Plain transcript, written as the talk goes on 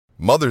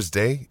Mother's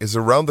Day is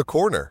around the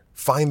corner.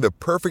 Find the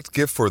perfect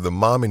gift for the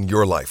mom in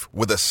your life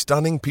with a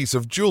stunning piece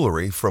of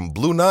jewelry from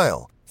Blue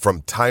Nile.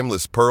 From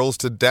timeless pearls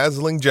to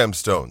dazzling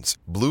gemstones,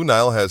 Blue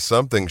Nile has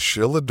something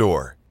she'll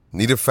adore.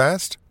 Need it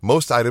fast?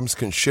 Most items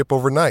can ship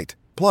overnight.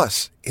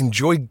 Plus,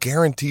 enjoy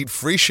guaranteed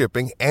free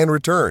shipping and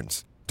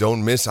returns.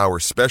 Don't miss our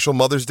special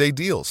Mother's Day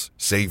deals.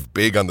 Save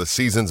big on the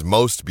season's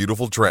most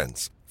beautiful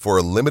trends. For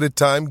a limited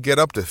time, get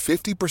up to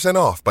 50%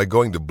 off by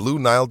going to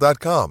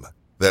BlueNile.com.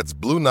 That's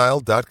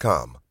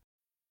BlueNile.com.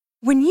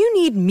 When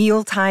you need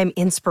mealtime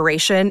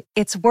inspiration,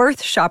 it's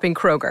worth shopping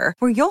Kroger,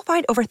 where you'll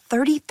find over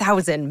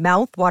 30,000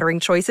 mouth-watering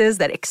choices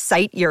that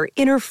excite your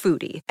inner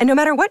foodie. And no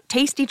matter what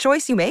tasty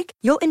choice you make,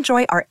 you'll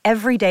enjoy our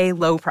everyday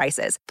low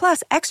prices,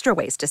 plus extra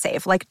ways to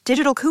save, like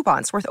digital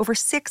coupons worth over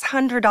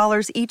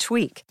 $600 each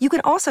week. You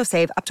can also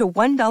save up to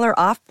 $1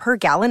 off per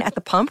gallon at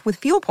the pump with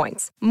fuel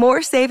points.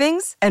 More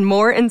savings and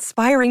more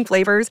inspiring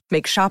flavors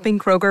make shopping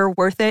Kroger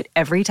worth it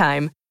every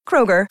time.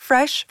 Kroger,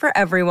 fresh for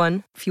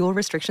everyone. Fuel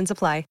restrictions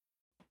apply.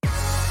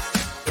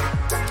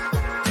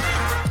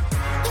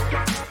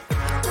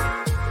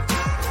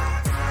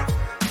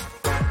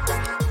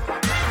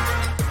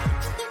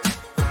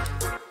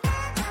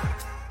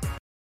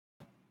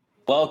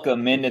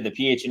 Welcome into the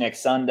PHNX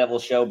Sun Devil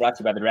Show, brought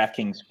to you by the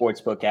DraftKings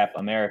Sportsbook app,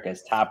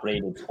 America's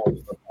top-rated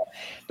sportsbook.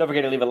 Don't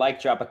forget to leave a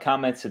like, drop a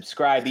comment,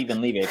 subscribe,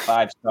 even leave a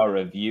 5-star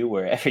review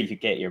wherever you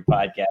get your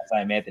podcast.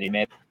 I'm Anthony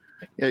Mann.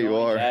 Yeah, you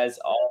are. As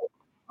always,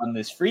 on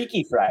this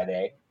Freaky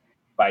Friday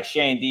by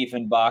Shane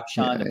Diefenbach,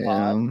 Sean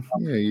DePond.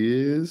 Yeah, he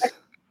is.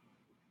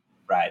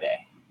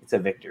 Friday. It's a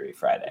victory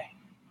Friday.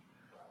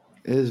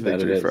 It is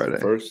Victory Friday.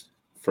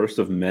 First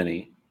of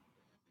many.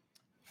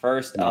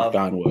 First of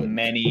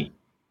many.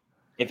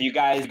 If you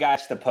guys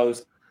watched the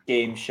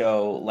post-game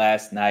show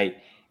last night,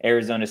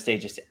 Arizona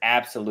State just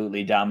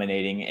absolutely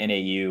dominating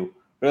NAU,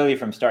 really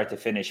from start to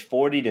finish.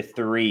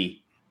 40-3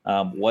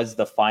 was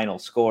the final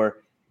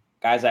score.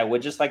 Guys, I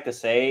would just like to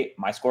say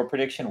my score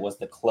prediction was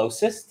the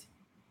closest.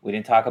 We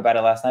didn't talk about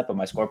it last night, but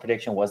my score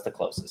prediction was the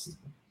closest.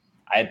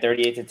 I had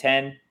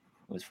 38-10. It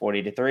was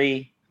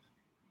 40-3.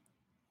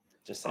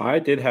 Just saying. I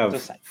did have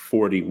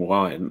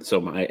 41, so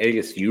my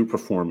ASU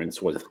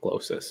performance was the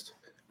closest.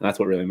 And that's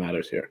what really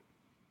matters here.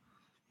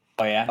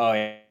 Oh,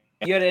 yeah.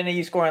 You had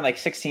NAU scoring like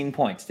 16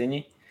 points, didn't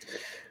you?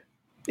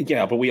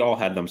 Yeah, but we all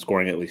had them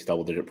scoring at least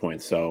double-digit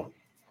points, so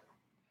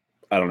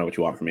I don't know what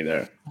you want from me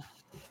there.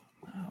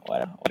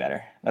 Whatever.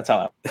 Better. That's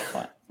all I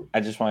want. I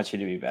just want you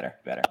to be better.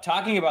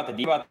 Talking about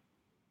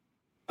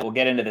we'll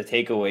get into the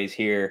takeaways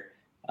here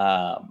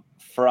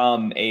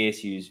from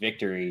ASU's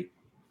victory.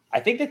 I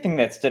think the thing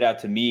that stood out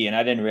to me, and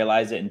I didn't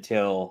realize it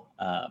until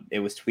it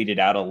was tweeted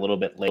out a little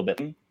bit.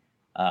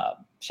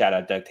 Shout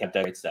out Doug,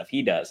 great stuff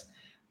he does.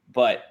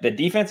 But the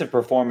defensive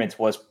performance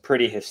was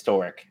pretty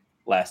historic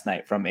last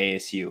night from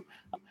ASU.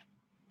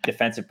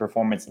 Defensive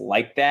performance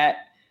like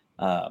that,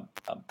 a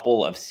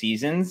couple of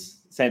seasons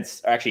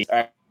since actually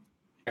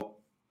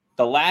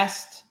the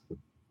last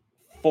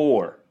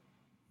 4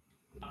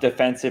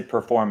 defensive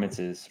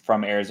performances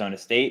from Arizona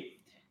State.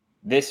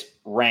 This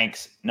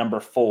ranks number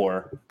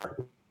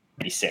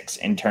 436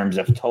 in terms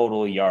of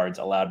total yards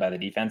allowed by the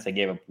defense. They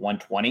gave up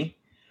 120.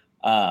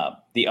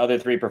 The other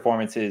 3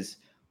 performances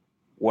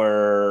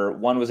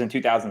one was in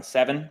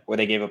 2007, where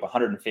they gave up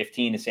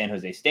 115 to San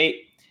Jose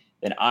State.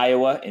 Then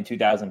Iowa in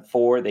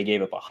 2004, they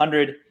gave up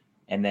 100.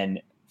 And then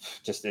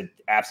just an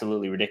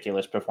absolutely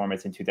ridiculous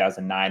performance in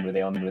 2009, where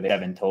they only were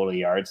 7 total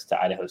yards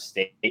to Idaho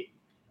State.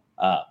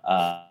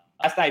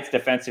 Last night's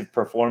defensive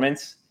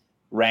performance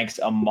ranks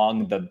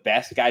among the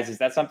best. Guys, is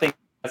that something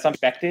that's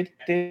expected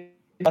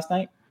last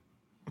night?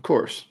 Of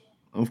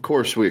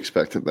course we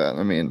expected that.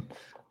 I mean,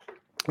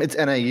 it's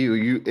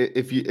NAU.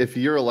 If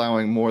you're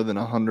allowing more than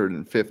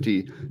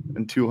 150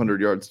 and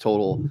 200 yards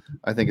total,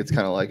 I think it's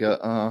kind of like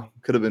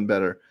could have been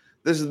better.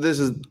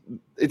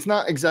 It's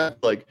not exactly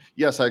like,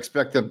 yes, I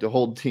expect them to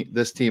hold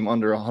this team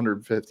under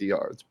 150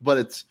 yards, but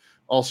it's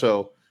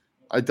also,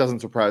 it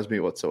doesn't surprise me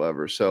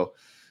whatsoever. So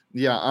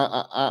yeah,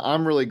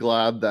 I'm really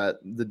glad that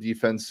the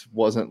defense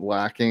wasn't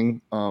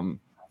lacking.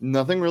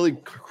 Nothing really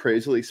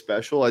crazily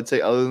special, I'd say,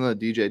 other than the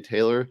DJ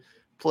Taylor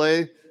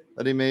play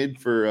that he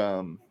made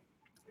for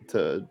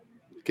to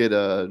get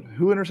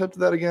who intercepted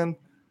that again?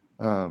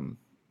 I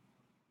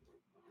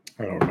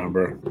don't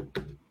remember.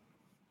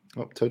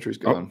 Oh, Totri's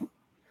gone.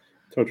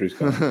 Totri's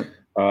gone.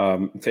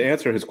 To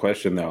answer his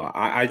question, though,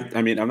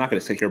 I mean, I'm not going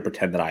to sit here and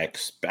pretend that I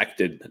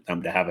expected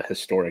them to have a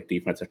historic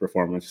defensive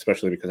performance,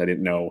 especially because I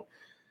didn't know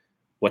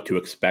what to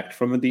expect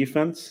from the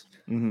defense.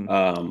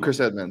 Mm-hmm.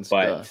 Chris Edmonds,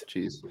 but I'm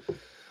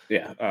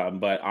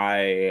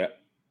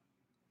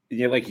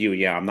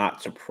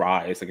not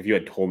surprised. Like, if you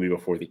had told me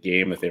before the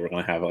game that they were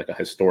going to have like a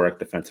historic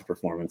defensive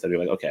performance, I'd be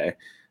like, okay,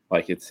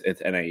 like it's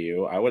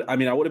NAU. I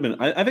think I would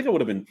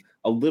have been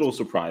a little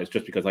surprised,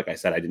 just because, like I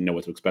said, I didn't know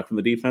what to expect from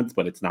the defense.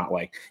 But it's not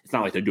like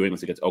they're doing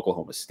this against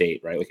Oklahoma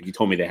State, right? Like, if you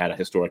told me they had a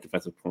historic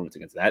defensive performance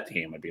against that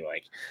team, I'd be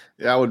like,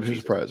 yeah, it would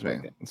surprise me,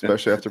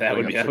 especially after that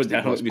would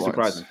be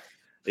surprising.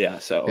 Yeah.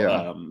 So,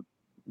 yeah.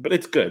 but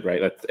it's good,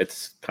 right?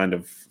 It's kind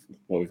of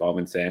what we've all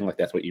been saying. Like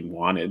that's what you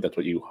wanted, that's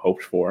what you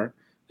hoped for,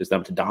 is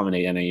them to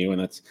dominate NAU, and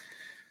that's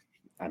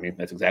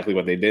exactly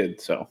what they did.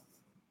 So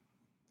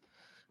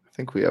I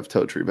think we have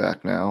Totri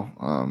back now.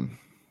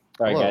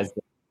 Sorry, hello. guys.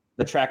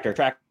 The tractor.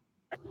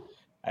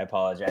 I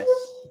apologize.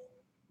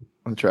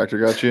 The tractor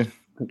got you.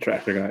 the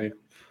tractor guy.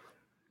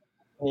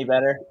 Any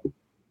better?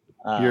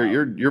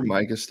 Your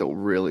mic is still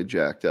really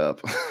jacked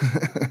up.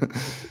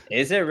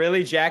 Is it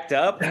really jacked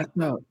up?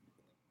 No.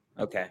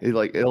 Okay.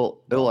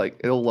 It'll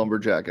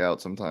lumberjack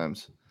out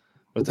sometimes.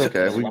 But it's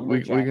okay.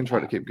 we can try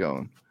to keep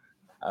going.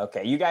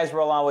 Okay. You guys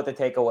roll on with the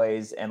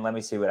takeaways and let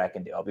me see what I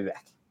can do. I'll be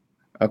back.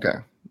 Okay.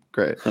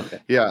 Great. Okay.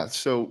 Yeah.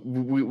 So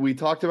we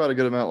talked about a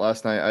good amount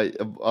last night.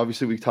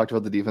 Obviously we talked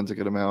about the defense a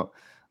good amount.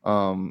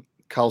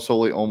 Kyle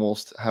Soley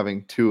almost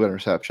having 2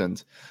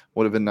 interceptions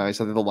would have been nice.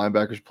 I think the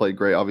linebackers played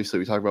great. Obviously,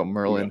 we talked about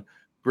Merlin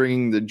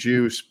bringing the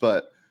juice,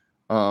 but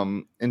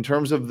in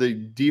terms of the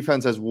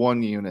defense as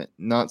one unit,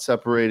 not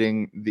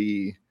separating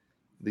the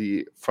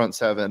front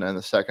 7 and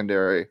the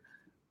secondary,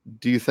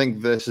 do you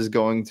think this is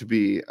going to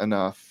be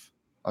enough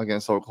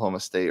against Oklahoma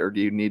State, or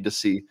do you need to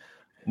see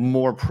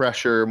more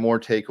pressure, more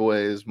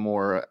takeaways,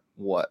 more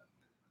what?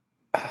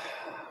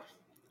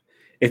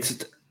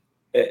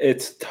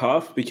 It's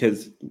tough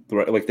because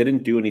like they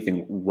didn't do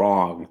anything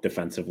wrong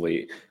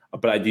defensively,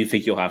 but I do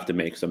think you'll have to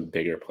make some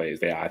bigger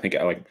plays. I think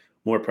like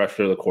more pressure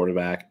to the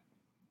quarterback,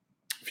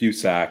 a few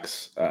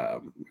sacks,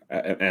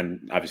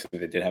 and obviously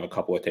they did have a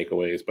couple of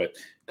takeaways, but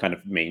kind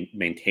of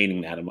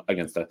maintaining that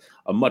against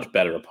a much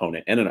better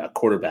opponent and a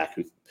quarterback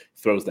who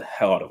throws the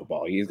hell out of the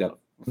ball. He's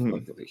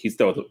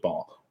throws the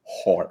ball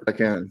hard. I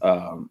can.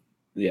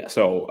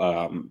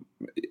 So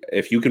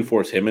if you can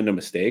force him into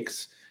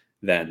mistakes,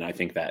 then I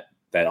think that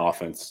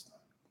offense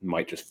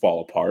might just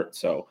fall apart.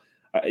 So,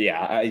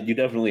 you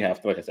definitely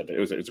have to, like I said, it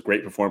was a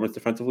great performance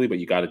defensively, but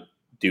you got to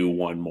do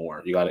one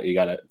more. You got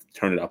to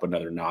turn it up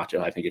another notch.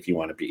 I think if you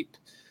want to be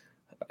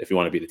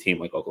the team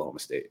like Oklahoma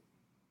State.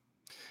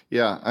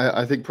 Yeah,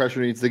 I think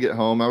pressure needs to get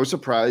home. I was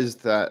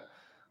surprised that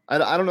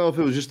I don't know if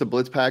it was just the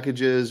blitz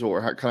packages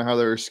or how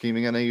they were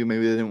scheming NAU.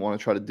 Maybe they didn't want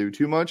to try to do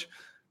too much,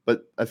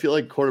 but I feel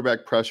like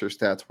quarterback pressure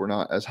stats were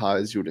not as high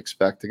as you would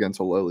expect against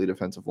a lowly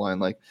defensive line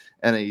like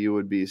NAU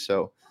would be.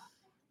 So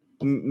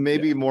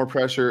maybe more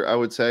pressure, I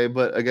would say,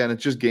 but again,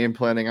 it's just game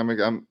planning.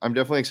 I'm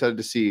definitely excited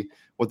to see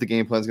what the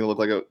game plan is going to look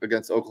like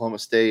against Oklahoma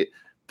State.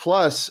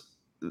 Plus,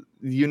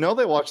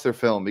 they watched their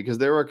film because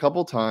there were a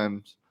couple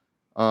times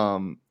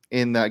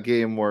in that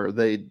game where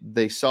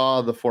they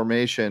saw the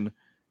formation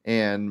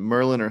and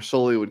Merlin or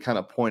Sully would kind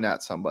of point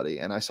at somebody.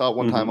 And I saw it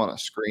one time on a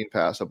screen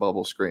pass, a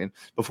bubble screen,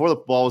 before the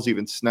ball was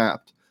even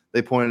snapped.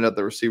 They pointed at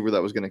the receiver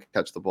that was going to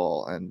catch the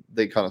ball, and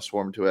they kind of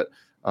swarmed to it.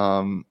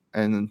 And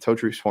then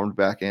Totri swarmed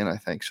back in, I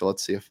think. So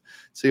let's see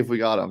if we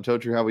got him.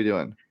 Totri, how we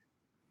doing?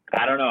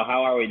 I don't know.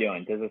 How are we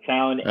doing? Does it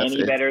sound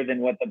any better than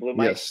what the blue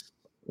mic? Yes,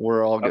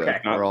 we're all good. Okay.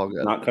 We're all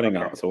good. Not cutting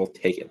out, so we'll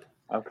take it.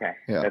 Okay.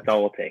 Yeah. That's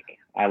all we'll take.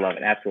 I love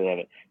it. Absolutely love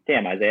it.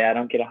 Damn, Isaiah, I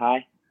don't get a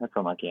hi. That's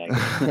so lucky.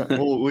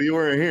 well, you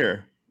weren't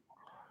here.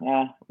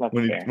 Yeah,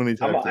 when he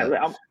typed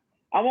that.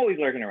 I'm always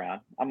lurking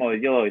around.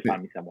 You'll always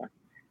find me somewhere.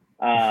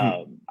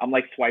 I'm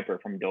like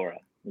Swiper from Dora.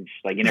 It's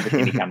just like you never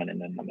see me coming,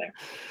 and then I'm there.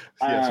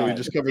 Yeah, so we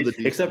just covered the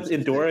defense. Except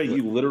in Dora,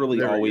 you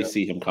literally always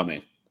see him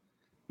coming.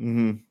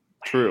 Mm-hmm.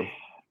 True.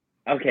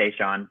 Okay,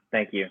 Sean.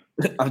 Thank you.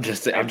 I'm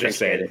just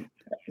saying it.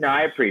 No,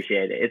 I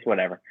appreciate it. It's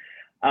whatever.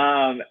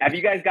 Have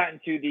you guys gotten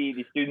to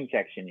the student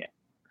section yet?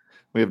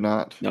 We have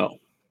not. No.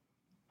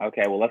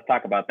 Okay, well, let's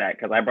talk about that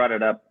because I brought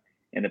it up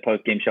in the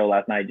post-game show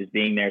last night, just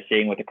being there,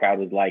 seeing what the crowd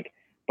was like.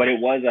 But it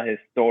was a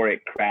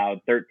historic crowd,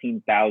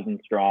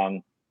 13,000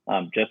 strong,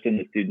 just in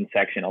the student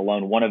section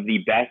alone. One of the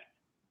best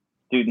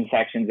student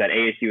sections that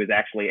ASU has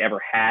actually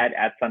ever had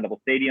at Sun Devil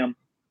Stadium,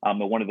 and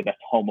one of the best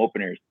home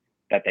openers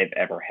that they've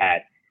ever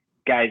had.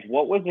 Guys,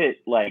 what was it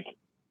like?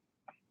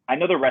 I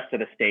know the rest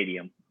of the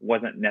stadium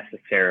wasn't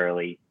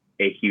necessarily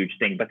a huge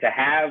thing, but to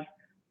have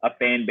a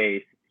fan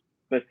base,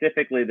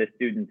 specifically the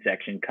student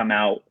section, come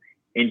out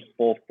in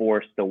full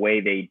force the way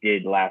they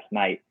did last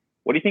night,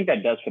 what do you think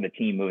that does for the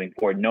team moving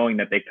forward, knowing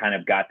that they kind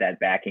of got that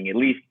backing, at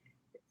least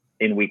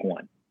in week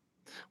one?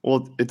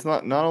 Well, it's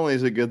not only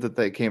is it good that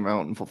they came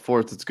out in full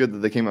force, it's good that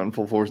they came out in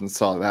full force and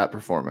saw that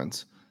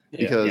performance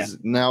because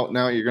now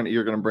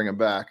you're gonna bring it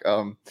back.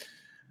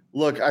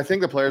 Look, I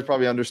think the players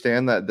probably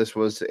understand that this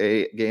was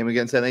a game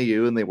against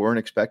NAU and they weren't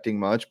expecting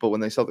much, but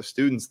when they saw the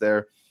students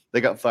there,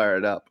 they got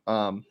fired up.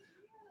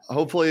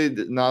 Hopefully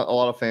not a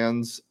lot of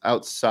fans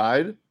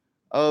outside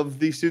of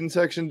the student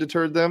section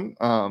deterred them.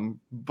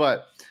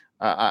 But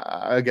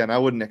I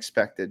wouldn't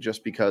expect it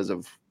just because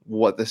of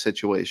what the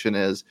situation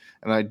is.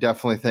 And I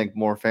definitely think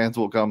more fans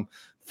will come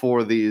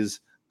for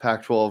these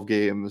Pac-12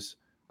 games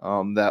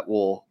that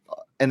will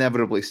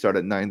inevitably start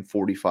at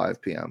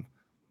 9:45 p.m.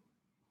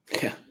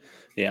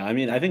 Yeah. I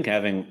mean, I think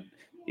having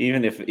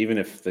even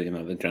if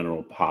the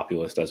general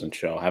populace doesn't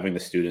show, having the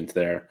students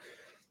there,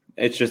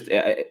 it's just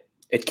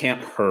it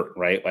can't hurt,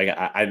 right? Like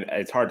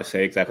it's hard to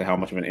say exactly how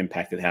much of an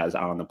impact it has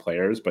on the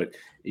players, but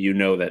you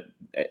know that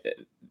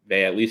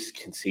they at least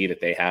can see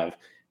that they have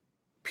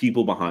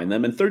people behind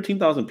them, and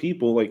 13,000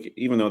 people, like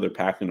even though they're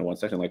packed into one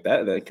section like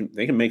that,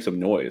 they can make some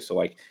noise. So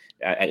like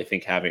I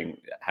think having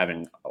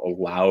a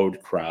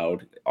loud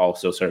crowd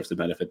also serves to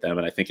benefit them.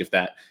 And I think if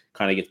that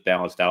kind of gets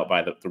balanced out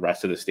by the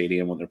rest of the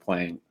stadium when they're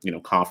playing,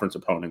 conference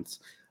opponents,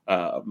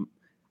 I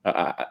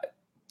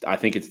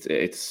think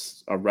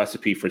it's a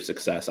recipe for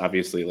success.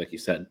 Obviously, like you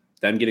said,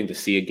 them getting to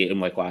see a game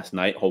like last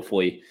night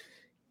hopefully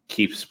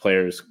keeps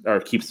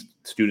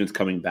students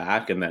coming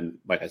back. And then,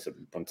 like I said,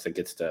 once it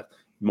gets to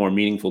more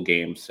meaningful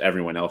games,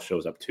 everyone else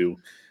shows up too.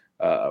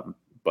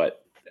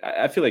 But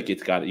I feel like you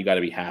got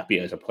to be happy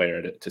as a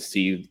player to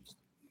see,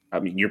 I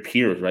mean, your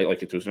peers, right?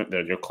 Like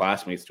your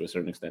classmates to a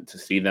certain extent, to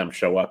see them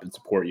show up and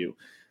support you.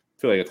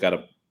 I feel like it's got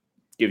to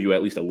give you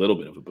at least a little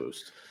bit of a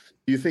boost.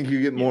 You think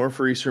you get more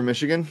for Eastern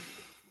Michigan?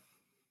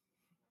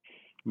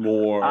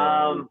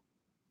 More.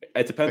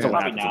 It depends on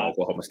what happens in the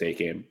Oklahoma State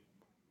game.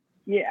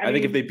 Yeah, I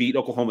think if they beat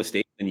Oklahoma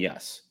State, then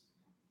yes,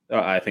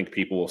 I think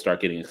people will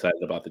start getting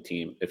excited about the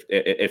team.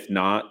 If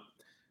not,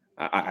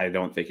 I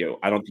don't think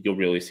you'll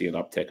really see an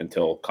uptick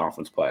until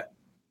conference play.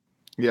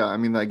 Yeah, I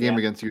mean that game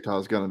against Utah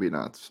is going to be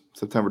nuts.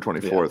 September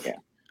 24th. Yeah.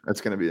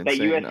 That's going to be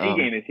insane. That USC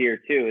game is here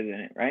too, isn't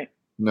it? Right?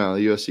 No,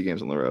 the USC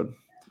game's on the road.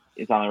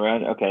 It's on the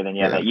road. Okay, then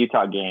that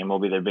Utah game will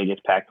be their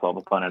biggest Pac-12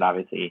 opponent,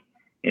 obviously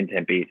in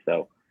Tempe.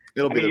 So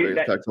it'll be the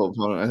biggest Pac-12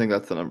 opponent. I think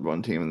that's the number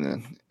one team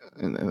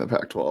in the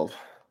Pac-12,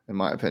 in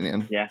my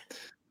opinion. Yeah,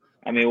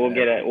 I mean we'll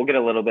get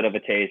a little bit of a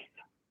taste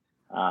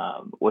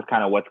with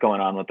kind of what's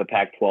going on with the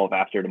Pac-12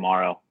 after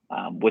tomorrow,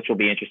 which will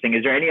be interesting.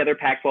 Is there any other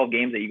Pac-12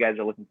 games that you guys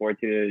are looking forward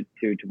to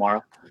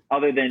tomorrow,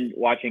 other than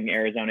watching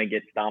Arizona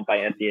get stomped by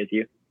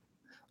SDSU?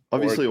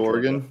 Obviously,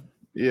 Oregon.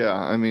 Yeah,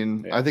 I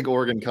mean, I think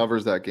Oregon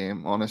covers that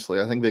game, honestly.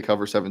 I think they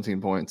cover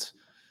 17 points.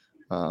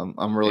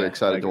 I'm really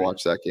excited to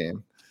watch that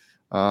game.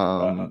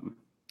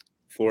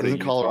 Doesn't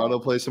Colorado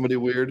play somebody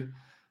weird?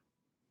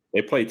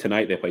 They play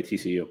tonight. They play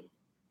TCU.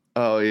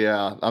 Oh,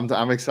 yeah.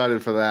 I'm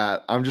excited for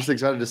that. I'm just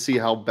excited to see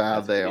how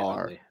bad they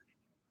are. Ugly.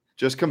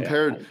 Just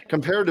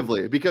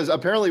comparatively, because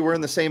apparently we're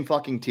in the same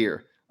fucking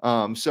tier.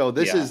 So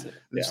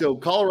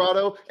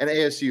Colorado and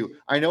ASU.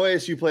 I know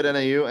ASU played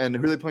NAU, and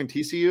who are they playing?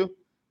 TCU?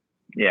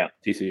 Yeah.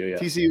 TCU, yeah.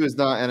 TCU is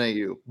not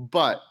NAU,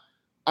 but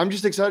I'm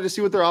just excited to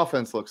see what their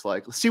offense looks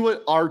like. See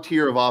what our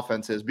tier of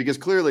offense is, because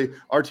clearly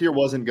our tier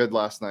wasn't good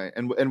last night,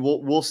 and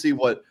we'll see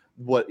what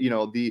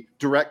the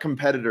direct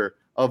competitor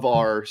of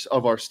our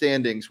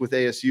standings with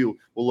ASU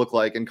will look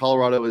like. And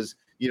Colorado is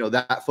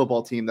that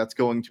football team that's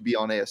going to be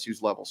on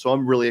ASU's level. So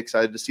I'm really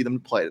excited to see them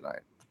play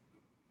tonight.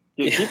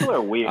 Dude, people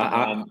are weird,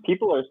 man.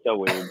 People are so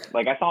weird.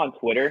 Like I saw on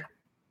Twitter,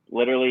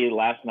 literally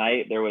last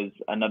night, there was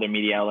another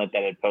media outlet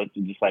that had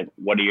posted just like,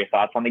 what are your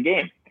thoughts on the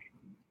game?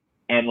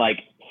 And like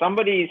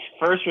somebody's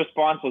first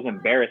response was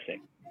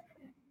embarrassing.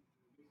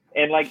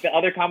 And like the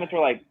other comments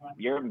were like,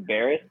 you're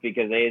embarrassed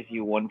because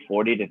ASU won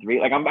 40-3.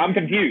 Like I'm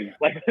confused.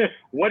 Like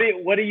what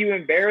are you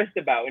embarrassed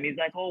about? And he's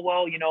like, oh,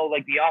 well,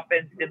 like the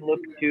offense didn't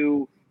look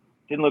too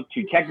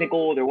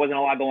technical. There wasn't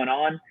a lot going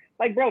on.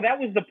 Like, bro, that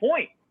was the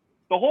point.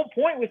 The whole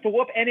point was to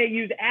whoop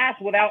NAU's ass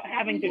without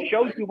having to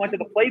show too much of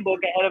the playbook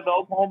ahead of the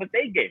Oklahoma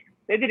State game.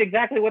 They did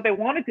exactly what they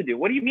wanted to do.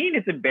 What do you mean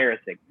it's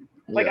embarrassing?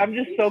 Like, I'm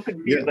just so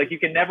confused. Yeah. Like, you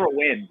can never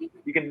win.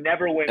 You can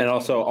never win. And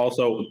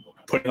also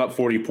putting up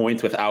 40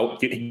 points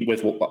without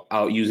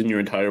using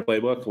your entire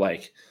playbook.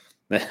 Like,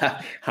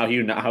 how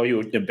are you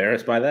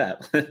embarrassed by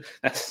that?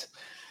 That's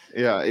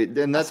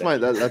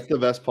the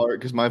best part,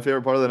 because my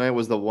favorite part of the night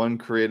was the one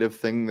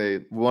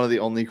of the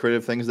only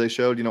creative things they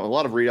showed. A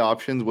lot of read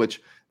options,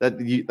 which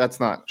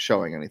that's not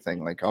showing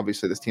anything. Like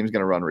obviously this team's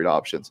going to run read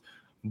options,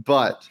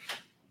 but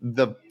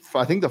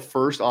I think the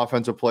first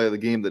offensive play of the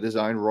game, the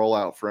design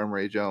rollout for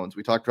Emory Jones,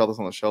 we talked about this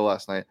on the show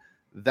last night.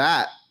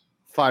 That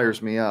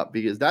fires me up,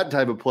 because that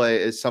type of play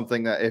is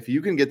something that if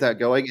you can get that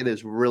going, it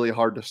is really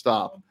hard to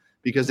stop,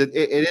 because it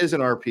is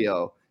an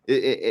RPO.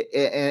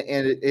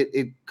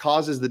 It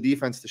causes the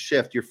defense to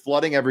shift. You're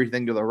flooding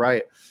everything to the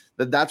right.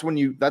 That's when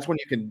you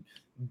can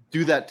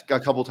do that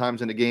a couple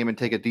times in a game and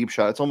take a deep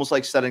shot. It's almost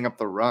like setting up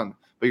the run,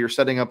 but you're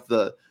setting up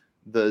the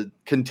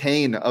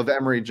contain of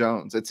Emory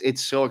Jones.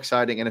 It's so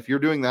exciting. And if you're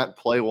doing that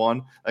play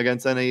one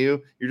against NAU,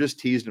 you're just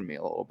teasing me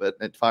a little bit.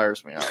 It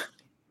fires me up.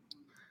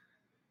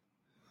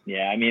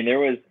 Yeah, I mean, there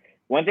was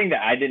one thing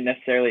that I didn't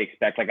necessarily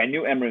expect. Like, I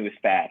knew Emory was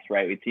fast,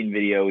 right? We'd seen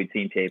video, we'd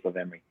seen tape of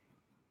Emory.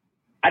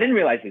 I didn't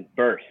realize his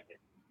burst.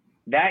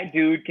 That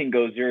dude can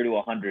go 0 to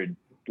 100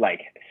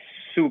 like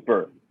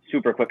super,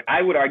 super quick.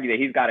 I would argue that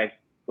he's got a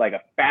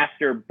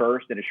faster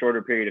burst in a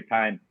shorter period of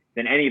time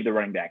than any of the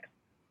running backs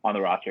on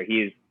the roster.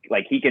 He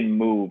can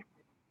move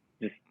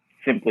just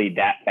simply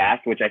that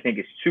fast, which I think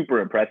is super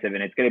impressive.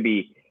 And it's going to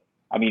be,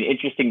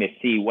 interesting to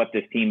see what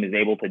this team is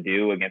able to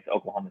do against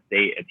Oklahoma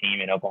State, a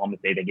team in Oklahoma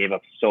State that gave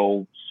up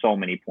so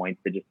many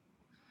points to just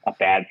a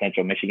bad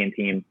Central Michigan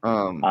team.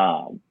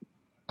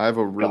 I have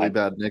a really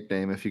bad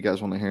nickname if you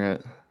guys want to hear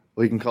it.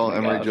 We can call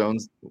Emory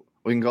Jones.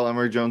 We can call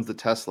Emory Jones the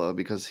Tesla,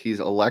 because he's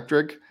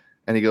electric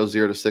and he goes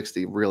 0 to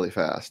 60 really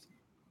fast.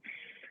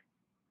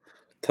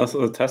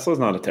 Tesla's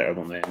not a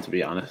terrible name, to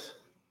be honest.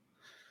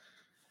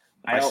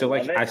 I still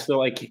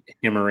like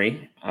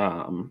Himmery.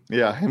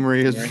 Yeah,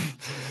 Himmery is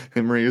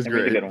Himmery's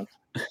great. a good one.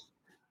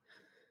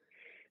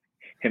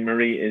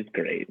 Himmery is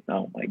great.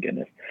 Oh my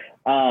goodness.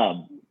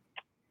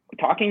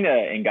 Talking to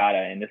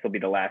Ngata, and this will be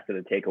the last of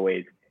the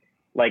takeaways.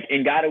 Like,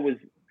 Ngata was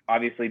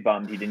obviously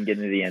bummed he didn't get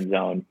into the end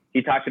zone.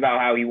 He talked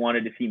about how he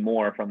wanted to see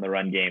more from the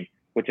run game,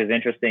 which is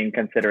interesting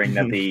considering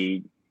that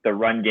the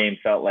run game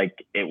felt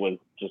like it was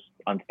just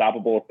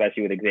unstoppable,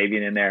 especially with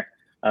Xavier in there.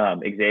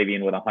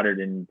 Xavier with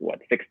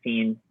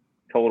 116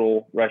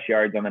 total rush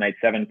yards on the night,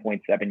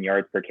 7.7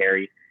 yards per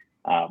carry.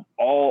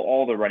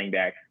 All the running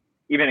backs,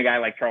 even a guy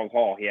like Charles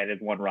Hall, he had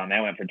his one run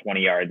that went for 20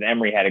 yards.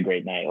 Emery had a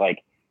great night. Like,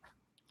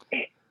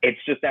 it's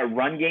just that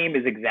run game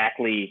is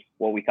exactly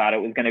what we thought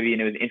it was going to be.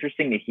 And it was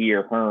interesting to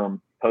hear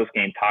Herm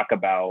post-game talk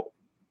about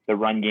the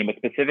run game, but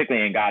specifically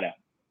Ngata.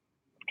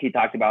 He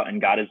talked about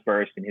Ngata's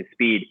burst and his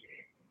speed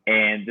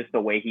and just the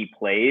way he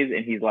plays.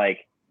 And he's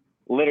like,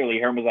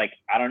 literally, Herm was like,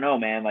 I don't know,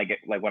 man. Like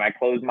when I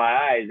closed my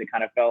eyes, it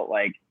kind of felt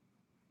like,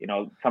 you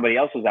know, somebody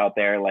else was out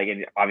there, like,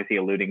 and obviously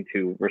alluding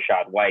to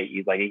Rachaad White.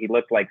 He's like, he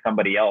looked like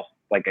somebody else,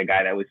 like a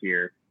guy that was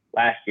here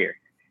last year.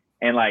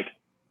 And like,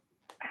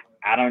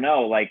 I don't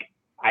know, like,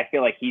 I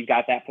feel like he's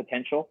got that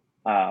potential.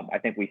 I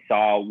think we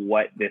saw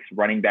what this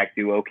running back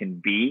duo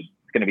can be.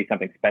 It's going to be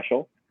something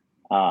special.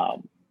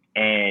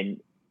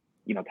 And,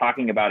 you know,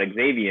 talking about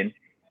Xavier,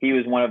 he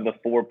was one of the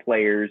 4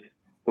 players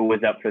who was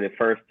up for the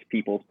first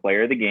People's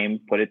Player of the Game.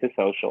 Put it to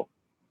social.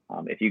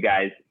 If you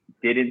guys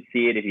didn't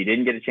see it, if you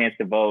didn't get a chance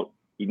to vote,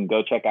 you can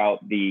go check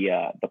out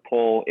the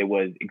poll. It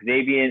was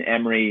Xavier,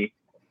 Emery,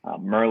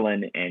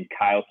 Merlin, and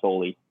Kyle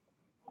Soley.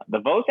 The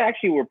votes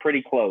actually were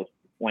pretty close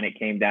when it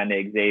came down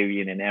to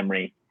Xavier and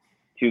Emery.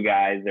 2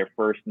 guys, their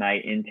first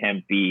night in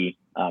Tempe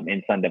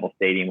in Sun Devil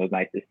Stadium was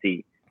nice to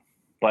see.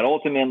 But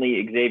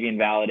ultimately, Xavier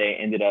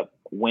Valladay ended up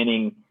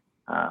winning.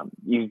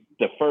 He's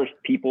the first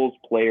People's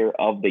Player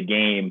of the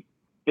Game,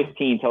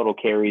 15 total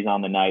carries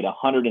on the night,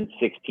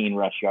 116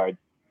 rush yards.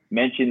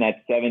 Mentioned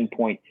that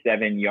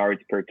 7.7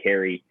 yards per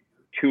carry,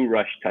 2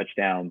 rush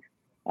touchdowns.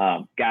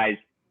 Guys,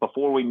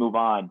 before we move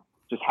on,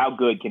 just how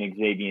good can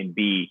Xavier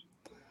be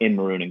in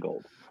maroon and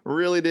gold?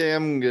 Really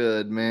damn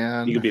good,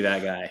 man. You could be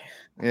that guy.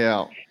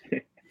 Yeah.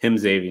 Him,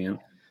 Xavier.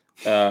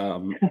 Oh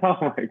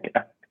my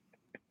God.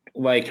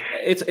 Like,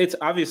 it's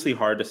obviously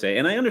hard to say.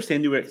 And I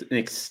understand to an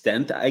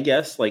extent, I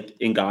guess, like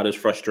Ngata's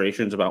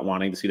frustrations about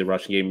wanting to see the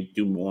rushing game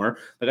do more.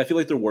 Like, I feel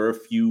like there were a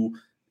few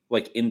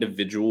like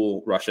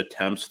individual rush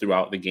attempts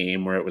throughout the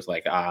game where it was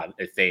like,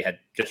 if they had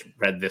just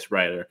read this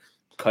right or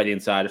cut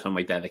inside or something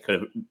like that, they could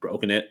have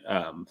broken it.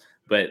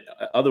 But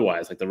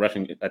otherwise, like, the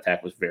rushing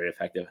attack was very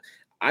effective.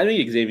 I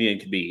think Xavier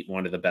could be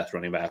one of the best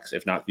running backs,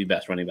 if not the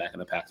best running back in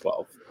the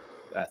Pac-12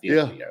 at the end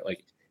of the year.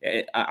 Like,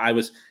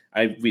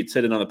 we'd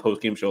said it on the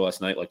post-game show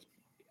last night. Like,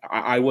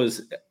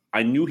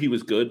 I knew he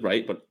was good,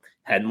 right? But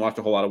hadn't watched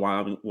a whole lot of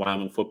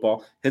Wyoming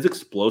football. His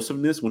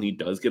explosiveness when he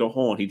does get a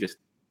hole and he just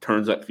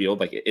turns up field,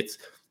 like,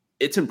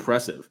 it's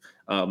impressive.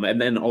 And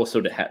then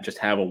also to just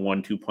have a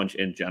 1-2 punch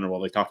in general.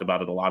 They talked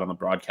about it a lot on the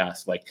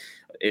broadcast. Like,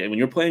 when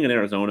you're playing in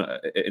Arizona,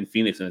 in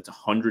Phoenix, and it's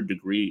 100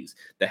 degrees,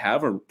 to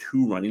have 2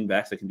 running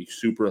backs that can be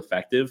super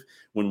effective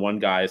when one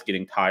guy is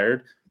getting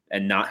tired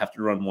and not have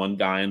to run one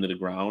guy into the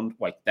ground,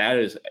 like, that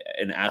is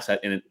an asset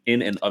in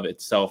and of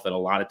itself that a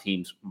lot of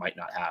teams might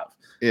not have.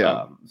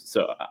 Yeah.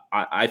 So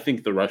I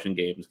think the rushing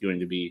game is going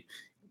to be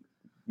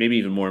maybe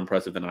even more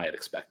impressive than I had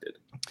expected.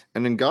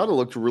 And Ngata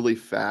looked really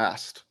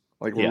fast.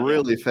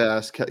 Really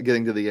fast,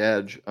 getting to the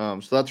edge. So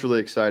that's really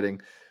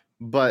exciting.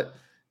 But,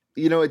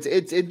 you know, it's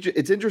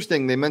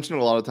interesting. They mentioned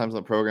it a lot of times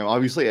on the program.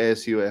 Obviously,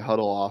 ASU, a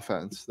huddle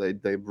offense.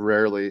 They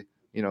rarely,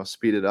 you know,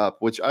 speed it up,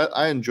 which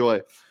I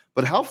enjoy.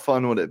 But how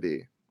fun would it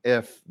be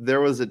if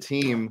there was a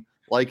team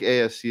like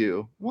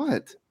ASU?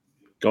 What?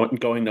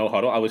 Going no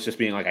huddle? I was just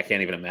being like, I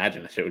can't even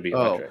imagine this shit would be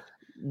electric.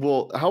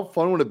 Well, how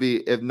fun would it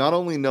be if not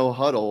only no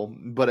huddle,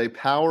 but a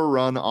power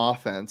run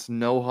offense,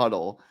 no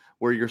huddle,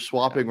 where you're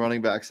swapping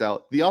running backs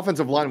out? The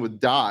offensive line would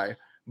die,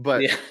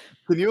 but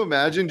can you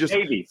imagine just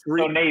Navy?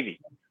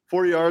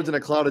 4 yards in a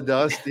cloud of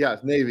dust? Yeah,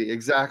 Navy,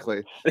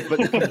 exactly.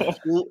 But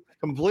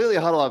completely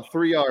huddle up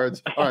 3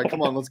 yards. All right,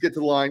 come on, let's get to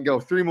the line. Go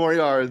 3 more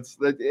yards.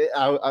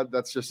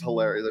 That's just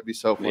hilarious. That'd be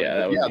so funny.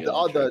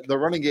 The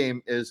running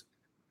game is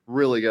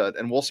really good,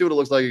 and we'll see what it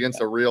looks like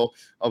against a real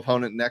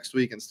opponent next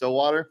week in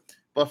Stillwater.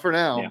 But for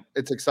now,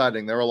 it's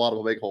exciting. There are a lot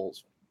of big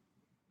holes.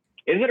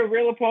 Is it a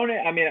real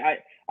opponent? I mean,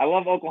 I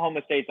love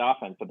Oklahoma State's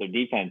offense, but their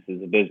defense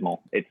is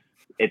abysmal. It's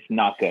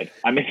not good.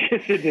 I mean,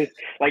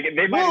 like,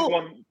 they might as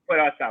well put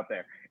us out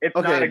there. It's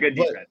not a good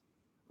defense.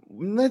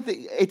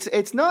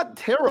 It's not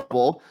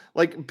terrible.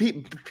 Like,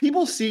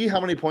 people see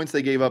how many points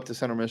they gave up to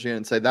Central Michigan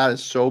and say that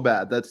is so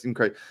bad. That's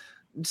incredible.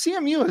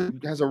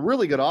 CMU has a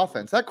really good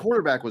offense. That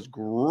quarterback was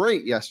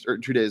great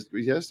yesterday. 2 days.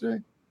 Yesterday.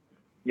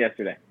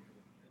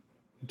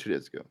 2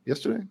 days ago.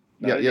 Yesterday.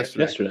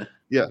 Yesterday.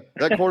 Yeah,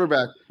 that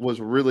quarterback was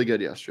really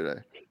good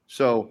yesterday.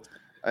 So,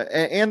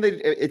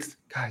 it's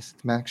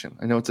Maction.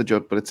 I know it's a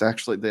joke, but it's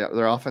actually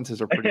their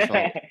offenses are pretty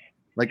solid.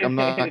 Like, I'm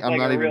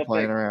not even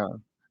playing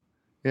around.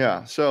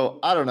 Yeah. So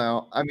I don't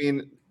know. I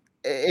mean,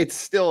 it's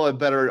still a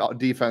better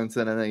defense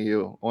than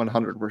NAU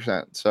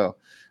 100%. So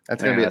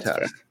that's going to be a that's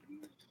test. fair.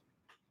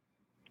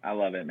 I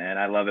love it, man.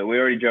 I love it. We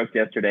already joked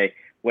yesterday.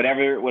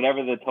 Whatever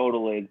the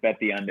total is, bet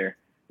the under.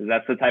 Because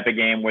that's the type of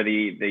game where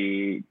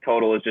the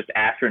total is just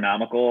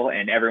astronomical,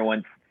 and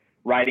everyone's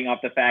riding off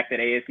the fact that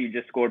ASU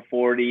just scored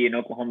 40 and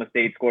Oklahoma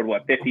State scored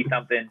 50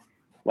 something.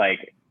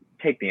 Like,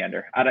 take the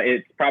under.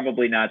 It's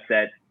probably not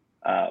set,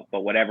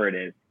 but whatever it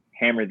is,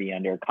 hammer the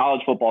under.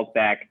 College football's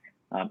back.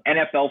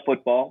 NFL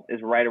football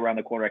is right around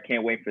the corner. I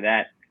can't wait for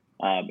that.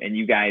 And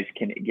you guys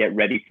can get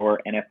ready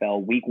for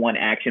NFL Week 1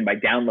 action by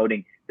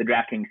downloading the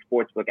DraftKings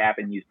Sportsbook app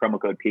and use promo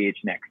code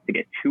PHNX to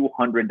get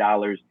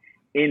 $200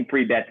 in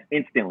free bets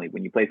instantly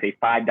when you place a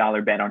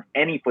 $5 bet on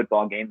any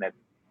football game. That's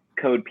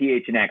code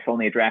PHNX,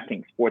 only at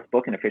DraftKings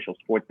Sportsbook, an official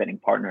sports betting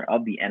partner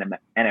of the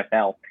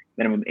NFL.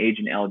 Minimum age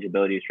and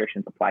eligibility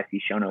restrictions apply. See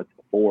show notes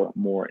for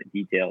more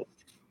details.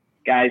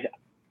 Guys,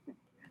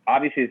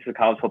 obviously this is a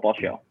college football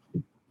show.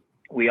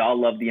 We all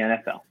love the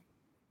NFL.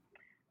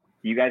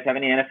 Do you guys have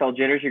any NFL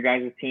jitters, your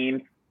guys'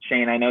 teams?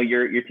 Shane, I know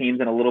your team's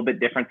in a little bit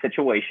different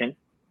situation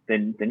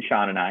than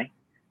Sean and I.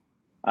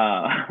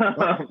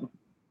 What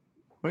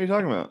are you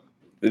talking about?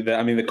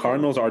 I mean, the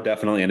Cardinals are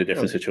definitely in a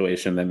different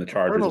situation than the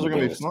Chargers and the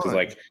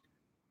Bills.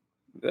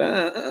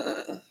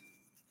 Because,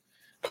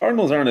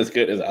 Cardinals aren't as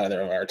good as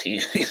either of our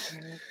teams.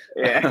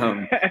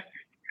 Yeah.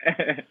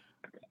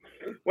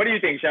 What do you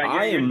think, Sean?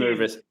 I am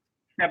nervous.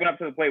 Stepping up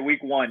to the plate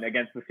Week 1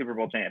 against the Super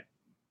Bowl champ.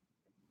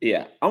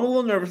 Yeah, I'm a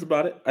little nervous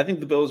about it. I think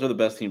the Bills are the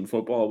best team in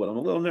football, but I'm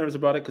a little nervous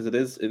about it because it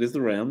is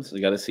the Rams.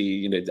 You got to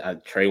see,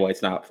 Trey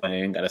White's not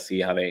playing. Got to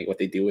see what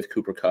they do with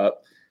Cooper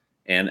Kupp,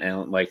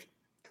 and like,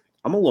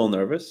 I'm a little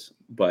nervous,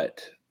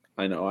 but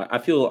I know I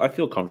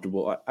feel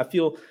comfortable. I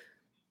feel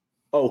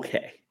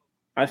okay.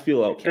 Does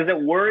it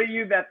worry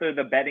you that they're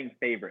the betting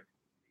favorite?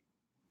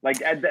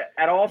 Like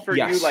at all for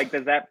you? Like,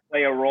 does that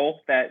play a role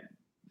that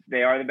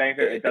they are the betting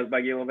favorite? It does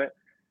bug you a little bit.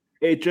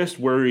 It just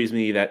worries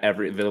me that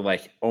they're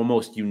like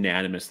almost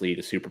unanimously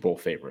the Super Bowl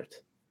favorite.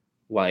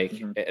 Like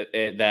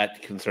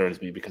that concerns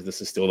me because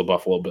this is still the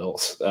Buffalo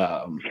Bills.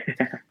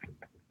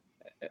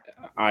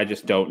 I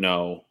just don't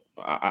know.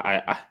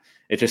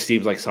 It just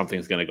seems like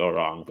something's going to go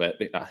wrong,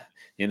 but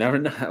you never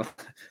know.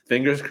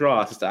 Fingers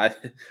crossed.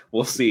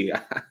 We'll see.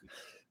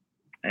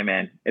 Hey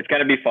man, it's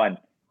going to be fun.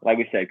 Like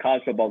we said,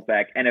 college football's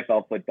back.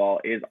 NFL football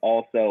is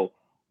also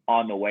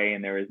on the way,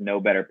 and there is no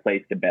better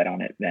place to bet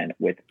on it than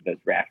with the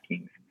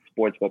DraftKings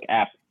Sportsbook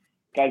app.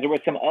 Guys, there was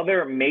some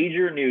other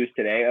major news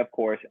today, of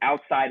course,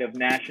 outside of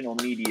national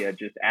media,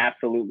 just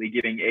absolutely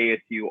giving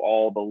ASU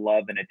all the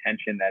love and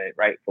attention that it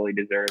rightfully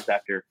deserves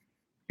after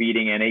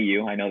beating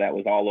NAU. I know that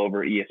was all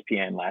over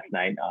ESPN last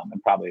night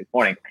and probably this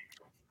morning.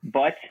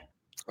 But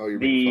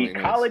the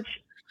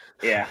college,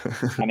 yeah,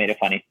 I made it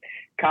funny.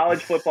 College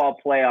football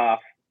playoff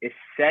is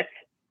set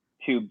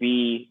to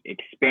be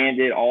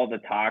expanded. All the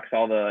talks,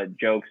 all the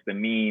jokes, the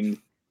memes,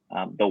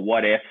 the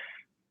what ifs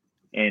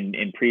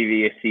in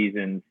previous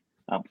seasons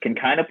can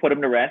kind of put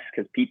them to rest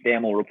because Pete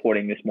Thamel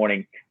reporting this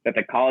morning that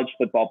the College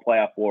Football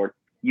Playoff Board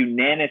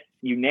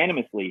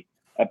unanimously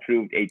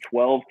approved a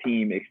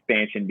 12-team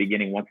expansion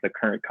beginning once the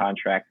current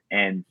contract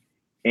ends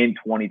in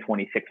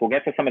 2026. We'll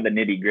get to some of the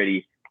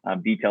nitty-gritty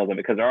details of it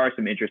because there are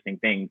some interesting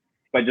things.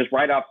 But just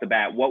right off the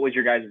bat, what was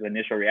your guys'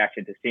 initial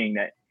reaction to seeing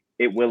that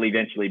it will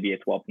eventually be a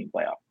 12-team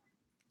playoff?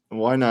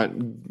 Why not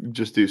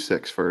just do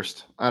 6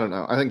 first? I don't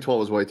know. I think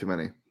 12 is way too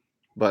many.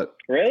 But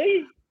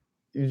really?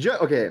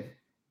 Okay.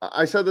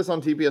 I said this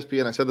on TPSP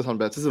and I said this on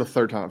Bets. This is the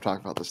third time I've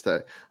talked about this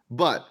today.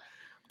 But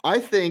I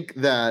think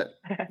that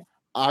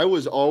I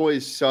was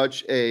always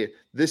such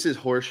this is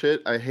horseshit.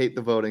 I hate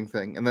the voting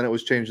thing. And then it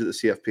was changed to the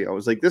CFP. I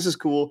was like, this is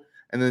cool.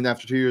 And then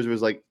after 2 years, it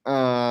was like,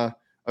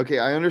 okay,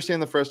 I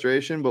understand the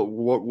frustration, but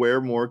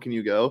where more can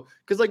you go?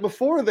 Because like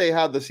before they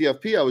had the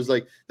CFP, I was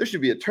like, there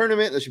should be a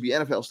tournament. There should be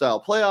NFL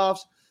style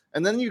playoffs.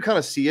 And then you kind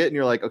of see it and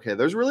you're like, okay,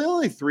 there's really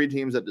only 3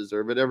 teams that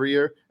deserve it every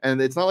year.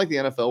 And it's not like the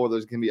NFL where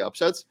there's going to be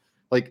upsets.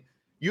 Like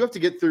you have to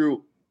get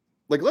through,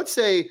 like, let's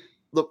say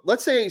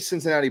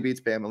Cincinnati beats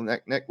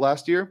Bama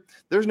last year.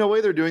 There's no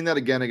way they're doing that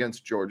again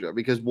against Georgia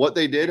because what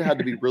they did had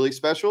to be really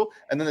special.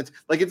 And then it's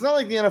not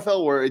like the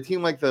NFL where a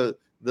team like the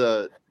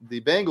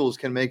Bengals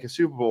can make a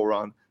Super Bowl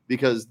run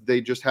because they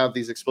just have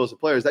these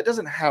explosive players. That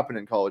doesn't happen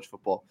in college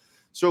football.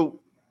 So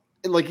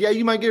like, yeah,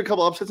 you might get a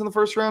couple upsets in the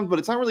first round, but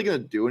it's not really going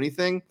to do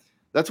anything.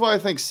 That's why I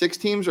think 6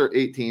 teams or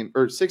 8 teams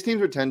or 6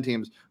 teams or 10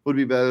 teams would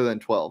be better than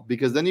 12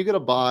 because then you get a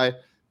bye.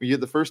 You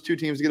get the first 2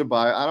 teams to get a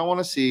bye. I don't want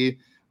to see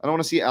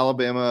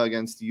Alabama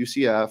against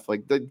UCF.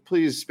 Like,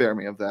 please spare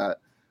me of that.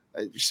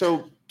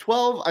 So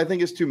 12, I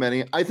think is too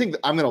many. I think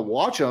I'm going to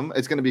watch them.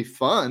 It's going to be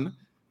fun,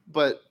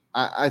 but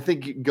I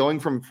think going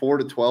from 4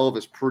 to 12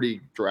 is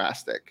pretty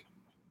drastic.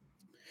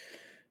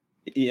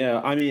 Yeah,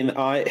 I mean,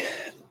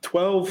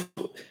 12.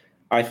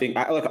 I think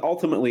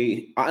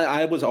ultimately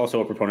I was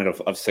also a proponent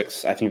of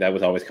 6. I think that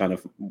was always kind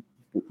of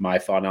my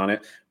thought on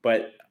it.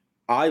 But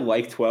I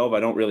like 12. I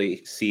don't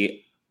really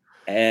see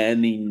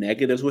any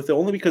negatives with it,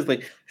 only because,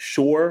 like,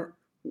 sure,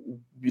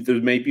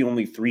 there may be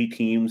only 3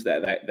 teams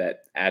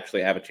that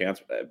actually have a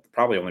chance.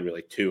 Probably only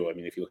really 2. I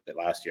mean, if you look at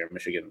last year,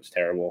 Michigan was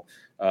terrible.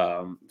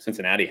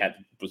 Cincinnati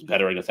was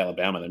better against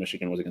Alabama than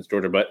Michigan was against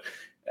Georgia. But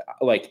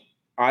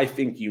I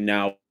think you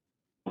now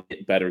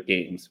get better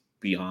games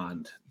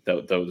beyond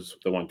the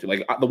 1-2.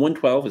 Like the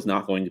 1-12 is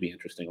not going to be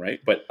interesting, right?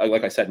 But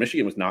like I said,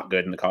 Michigan was not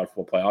good in the college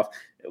football playoff.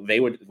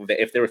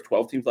 If there was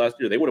 12 teams last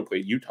year, they would have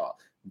played Utah.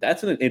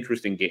 That's an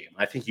interesting game.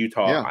 I think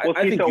Utah. Yeah.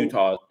 I think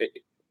Utah.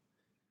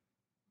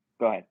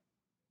 Go ahead.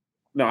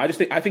 No, I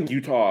think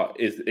Utah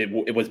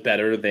it was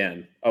better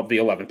than of the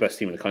 11th best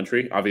team in the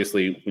country.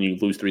 Obviously, when you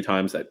lose 3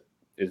 times, that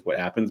is what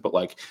happens. But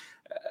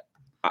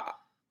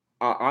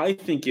I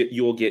think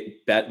you'll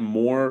get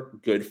more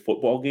good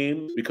football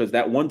games because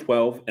that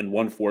 1-12 and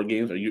 1-4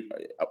 games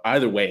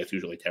either way. It's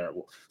usually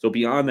terrible. So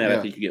beyond that,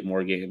 I think you get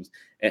more games.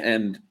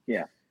 And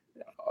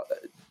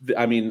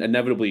I mean,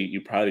 inevitably,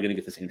 you're probably going to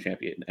get the same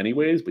champion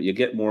anyways, but you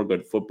get more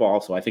good football.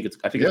 So I think it's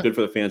good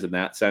for the fans in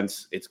that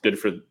sense. It's good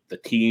for the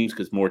teams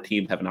because more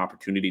teams have an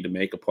opportunity to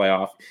make a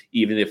playoff,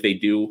 even if they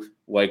do,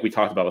 like we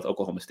talked about with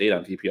Oklahoma State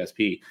on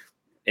TPSP,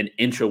 an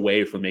inch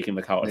away from making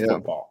the college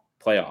football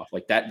playoff.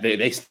 Like that,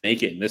 they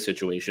snake it in this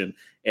situation,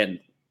 and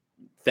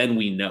then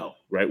we know,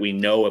 right? We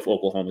know if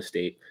Oklahoma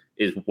State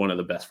is one of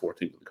the best 4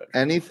 teams in the country.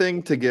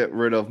 Anything to get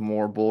rid of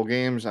more bowl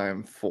games, I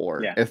am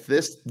for. Yeah. If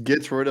this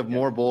gets rid of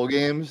more bowl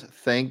games,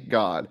 thank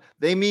God.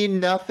 They mean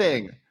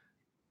nothing.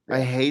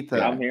 I hate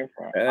that. I'm here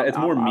for it. It's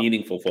more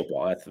meaningful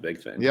football. That's the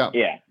big thing. Yeah.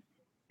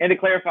 And to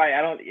clarify,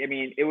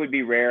 it would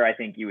be rare. I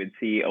think you would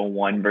see a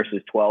 1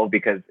 versus 12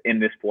 because in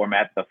this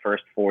format, the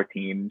first 4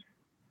 teams,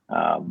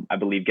 I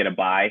believe, get a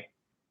bye.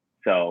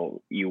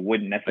 So you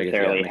wouldn't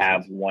necessarily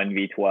have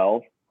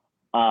 1v12.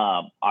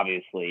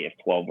 Obviously, if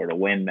 12 were to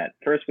win that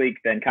first week,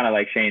 then kind of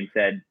like Shane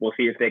said, we'll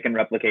see if they can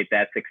replicate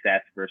that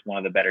success versus one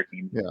of the better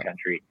teams in the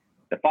country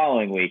the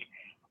following week.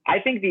 I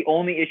think the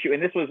only issue,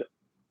 and this was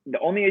the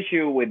only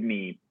issue with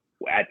me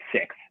at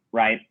 6,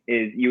 right,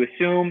 is you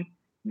assume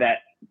that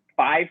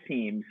 5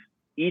 teams,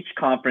 each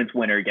conference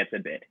winner gets a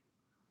bid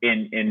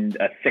in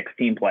a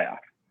 6-team playoff,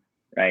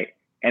 right?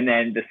 And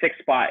then the 6th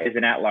spot is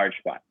an at-large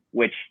spot,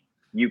 which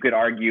you could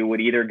argue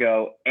would either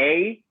go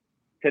A,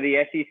 to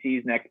the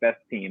SEC's next best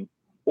team,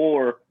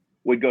 or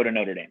would go to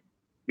Notre Dame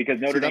because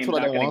Notre Dame's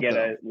not going to get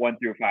a 1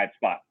 through 5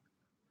 spot.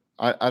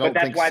 I don't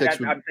think 6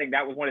 would... I'm saying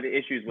that was one of the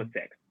issues with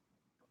 6.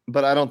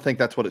 But I don't think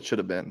that's what it should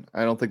have been.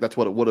 I don't think that's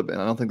what it would have been.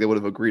 I don't think they would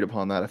have agreed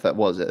upon that if that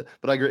was it.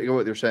 But I agree with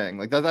what you're saying.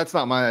 Like that's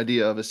not my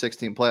idea of a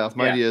 16 playoff.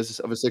 My idea is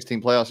of a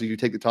 16 playoff is you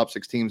take the top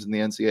 6 teams in the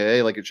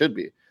NCAA like it should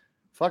be.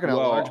 Fucking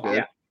at-large bid.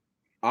 Yeah.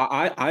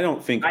 I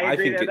don't think I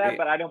agree with that,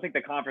 but I don't think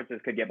the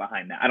conferences could get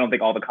behind that. I don't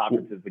think all the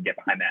conferences would get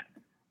behind that.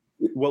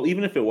 Well,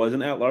 even if it was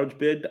an at-large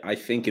bid, I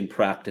think in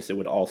practice it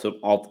would also,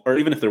 or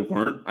even if there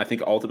weren't, I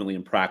think ultimately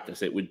in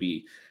practice it would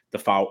be the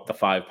 5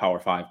 Power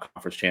 5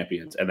 conference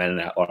champions and then an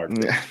at-large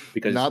bid.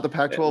 Because not the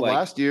Pac-12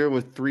 last year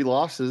with 3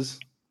 losses.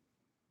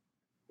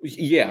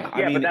 Yeah,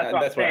 I mean, but that's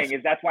what I'm saying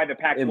is that's why the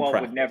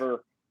Pac-12 would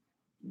never.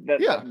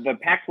 The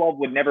Pac-12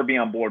 would never be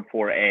on board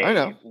for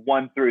a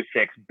 1 through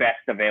 6 best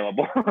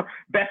available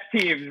best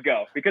teams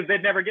go because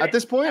they'd never get at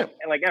this point.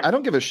 I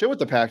don't give a shit what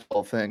the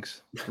Pac-12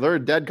 thinks. They're a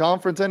dead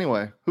conference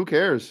anyway. Who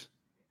cares?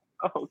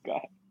 Oh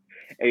God,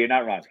 hey, you're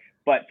not wrong.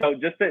 But so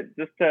just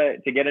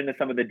to get into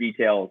some of the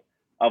details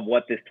of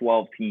what this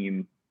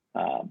 12-team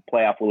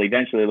playoff will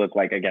eventually look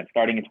like, again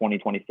starting in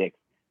 2026.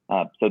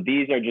 So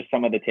these are just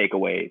some of the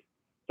takeaways.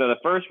 So the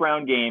first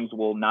round games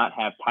will not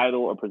have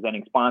title or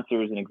presenting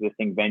sponsors, and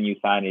existing venue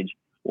signage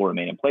will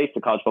remain in place. The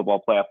college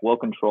football playoff will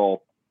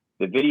control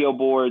the video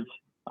boards.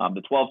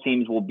 The 12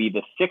 teams will be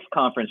the 6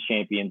 conference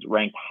champions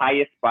ranked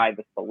highest by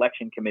the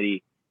selection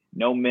committee,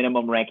 no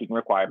minimum ranking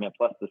requirement,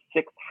 plus the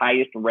 6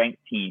 highest ranked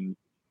teams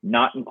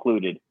not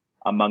included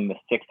among the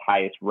 6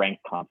 highest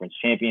ranked conference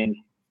champions.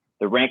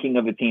 The ranking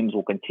of the teams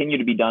will continue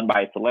to be done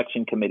by a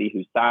selection committee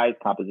whose size,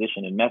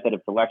 composition, and method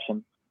of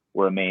selection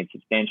will remain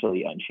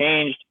substantially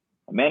unchanged.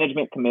 A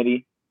management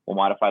committee will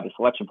modify the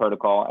selection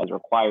protocol as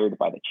required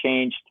by the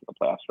change to the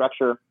playoff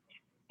structure.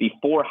 The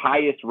 4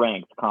 highest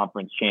ranked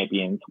conference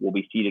champions will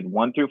be seeded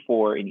 1 through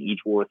 4, and each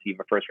will receive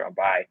a first round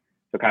bye.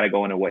 So kind of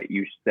going to what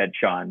you said,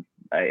 Sean,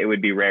 it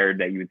would be rare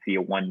that you would see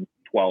a 1-12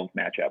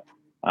 matchup,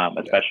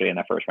 especially in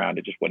the first round.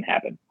 It just wouldn't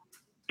happen.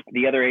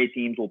 The other 8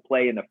 teams will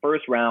play in the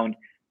first round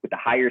with the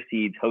higher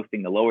seeds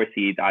hosting the lower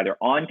seeds either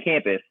on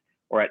campus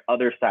or at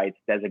other sites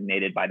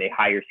designated by the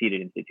higher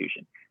seeded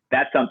institution.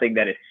 That's something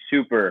that is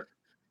super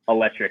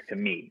electric to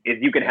me. Is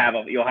you'll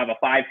have a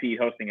 5 seed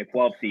hosting a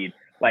 12 seed.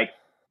 Like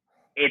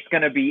it's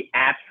going to be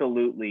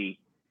absolutely,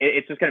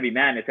 it's just going to be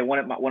madness. And one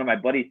of my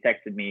buddies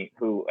texted me,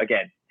 who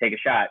again, take a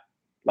shot,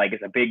 like is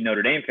a big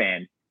Notre Dame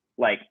fan.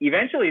 Like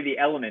eventually the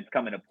elements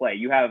come into play.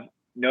 You have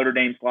Notre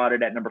Dame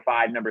slotted at number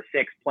 5, number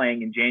 6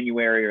 playing in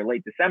January or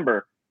late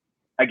December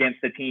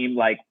against a team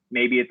like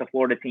maybe it's a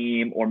Florida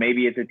team or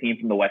maybe it's a team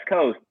from the West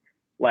Coast.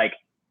 Like,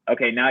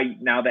 okay,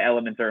 now the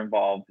elements are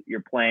involved.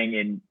 You're playing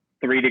in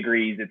 3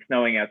 degrees. It's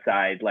snowing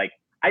outside. Like,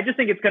 I just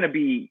think it's going to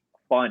be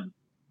fun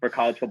for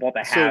college football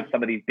to have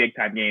some of these big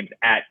time games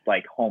at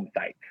like home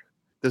sites.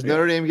 Does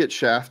Notre Dame get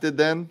shafted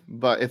then?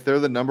 But if they're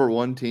the number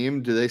 1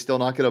 team, do they still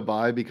not get a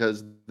bye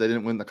because they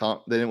didn't win they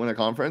didn't win a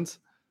conference?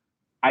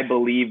 I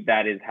believe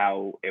that is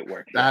how it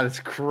works. That is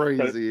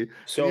crazy.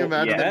 So can you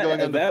imagine them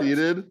going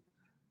undefeated?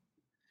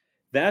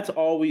 That's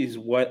always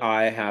what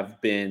I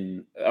have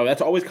been.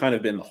 That's always kind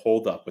of been the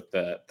holdup with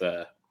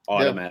the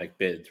automatic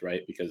bids,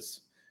 right? Because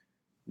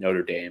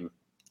Notre Dame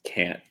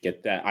can't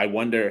get that. I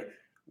wonder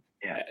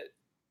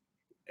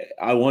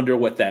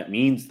what that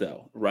means,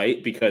 though,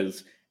 right?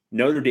 Because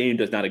Notre Dame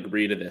does not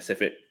agree to this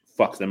if it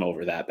fucks them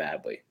over that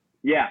badly.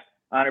 Yeah,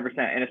 100%,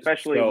 and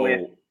especially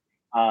with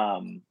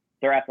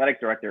their athletic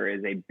director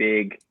is a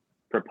big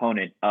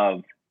proponent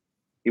of.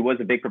 He was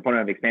a big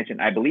proponent of expansion.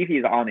 I believe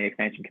he's on the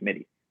expansion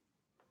committee.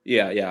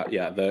 Yeah.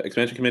 The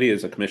expansion committee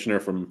is a commissioner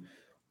from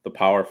the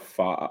Power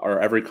Five or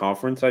every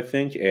conference, I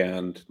think,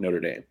 and Notre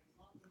Dame.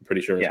 I'm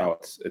pretty sure is how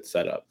it's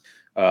set up.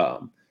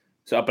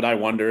 But I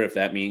wonder if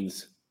that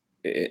means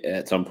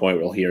at some point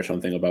we'll hear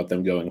something about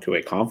them going to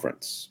a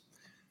conference,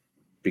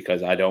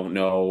 because I don't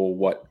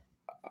know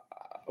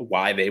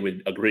why they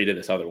would agree to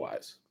this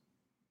otherwise.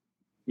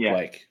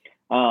 Yeah.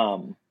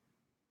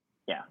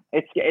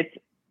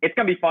 It's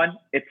gonna be fun.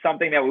 It's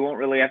something that we won't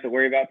really have to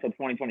worry about till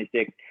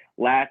 2026.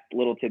 Last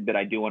little tidbit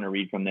I do want to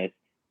read from this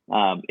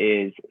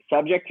is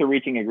subject to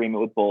reaching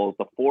agreement with bowls,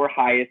 the 4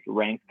 highest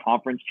ranked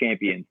conference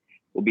champions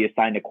will be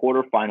assigned to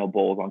quarterfinal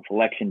bowls on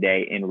selection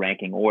day in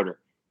ranking order,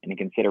 and in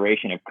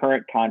consideration of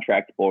current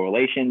contract bowl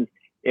relations,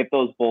 if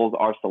those bowls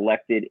are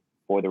selected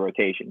for the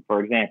rotation.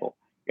 For example,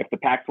 if the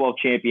Pac-12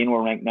 champion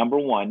were ranked number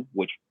 1,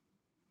 which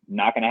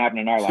not going to happen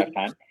in our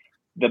lifetime,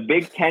 the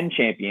Big Ten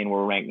champion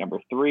were ranked number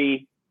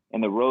 3,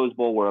 and the Rose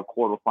Bowl were a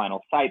quarterfinal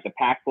site, the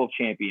Pac-12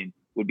 champion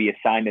would be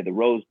assigned to the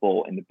Rose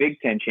Bowl, and the Big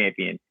Ten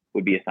champion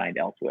would be assigned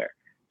elsewhere.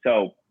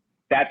 So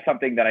that's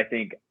something that I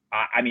think,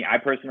 I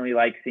personally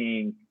like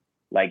seeing,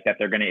 like, that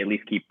they're going to at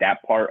least keep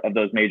that part of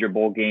those major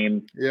bowl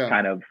games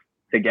kind of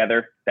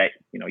together, that,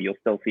 you'll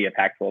still see a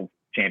Pac-12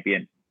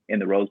 champion in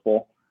the Rose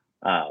Bowl.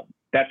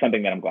 That's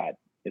something that I'm glad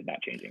is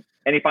not changing.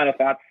 Any final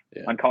thoughts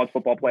on college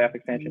football playoff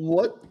expansion?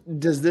 What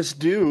does this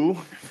do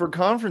for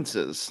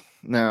conferences?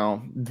 Now,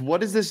 what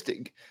does this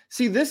do?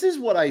 See, this is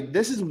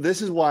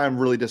why I'm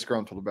really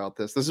disgruntled about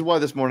this. This is why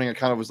this morning I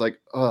kind of was like,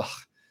 ugh,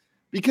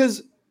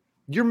 because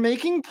you're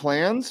making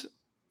plans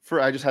for,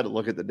 I just had to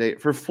look at the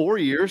date, for 4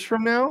 years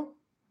from now,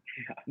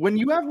 when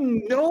you have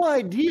no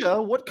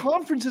idea what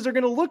conferences are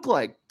going to look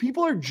like.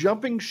 People are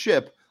jumping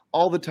ship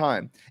all the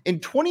time. In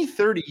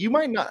 2030, you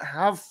might not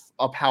have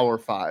a Power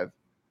 5.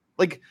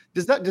 Like,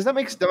 does that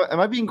make sense? Am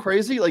I being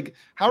crazy? Like,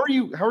 how are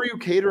you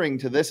catering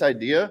to this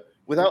idea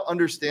without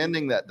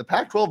understanding that the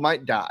Pac-12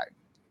 might die?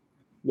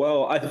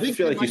 Well, I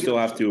feel like you still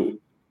have to.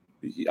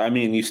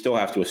 You still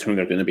have to assume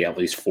there are going to be at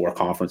least 4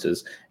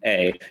 conferences.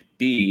 A,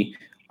 B.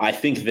 I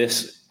think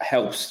this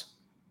helps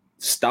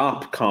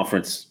stop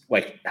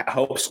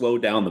help slow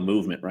down the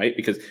movement, right?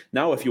 Because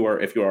now, if you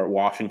are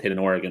Washington and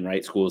Oregon,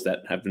 right, schools that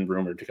have been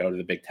rumored to go to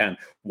the Big Ten,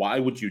 why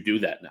would you do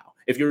that now?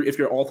 If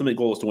your ultimate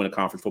goal is to win a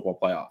conference football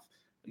playoff.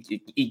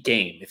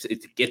 It's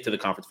to get to the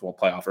conference football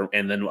playoff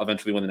and then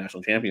eventually win the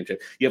national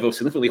championship. You have a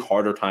significantly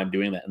harder time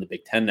doing that in the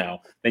Big Ten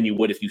now than you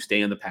would if you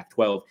stay in the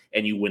Pac-12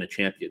 and you win a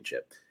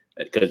championship.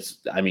 Because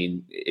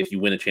if you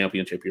win a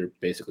championship, you're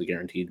basically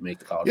guaranteed to make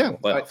the college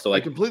football playoff. So I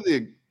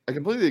completely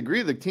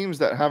agree. The teams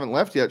that haven't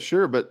left yet,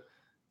 sure, but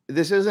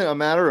this isn't a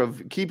matter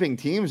of keeping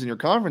teams in your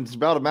conference. It's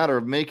about a matter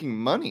of making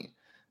money.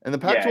 And the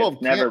Pac-12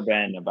 it's never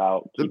been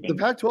about the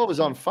Pac-12 is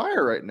on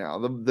fire right now.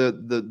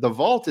 The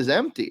vault is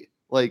empty.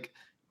 Like,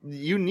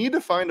 you need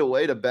to find a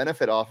way to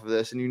benefit off of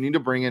this, and you need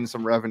to bring in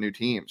some revenue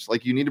teams.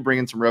 Like, you need to bring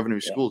in some revenue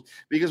schools,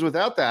 because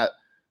without that,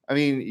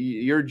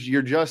 you're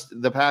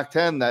just the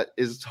Pac-10 that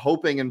is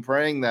hoping and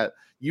praying that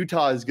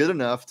Utah is good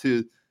enough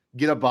to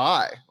get a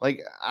bye.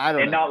 Like, I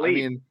don't know. Not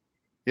leave.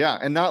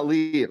 And not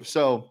leave.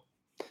 So,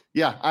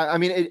 yeah,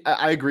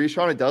 I agree,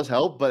 Sean. It does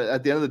help, but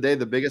at the end of the day,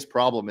 the biggest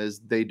problem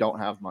is they don't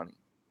have money.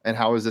 And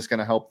how is this going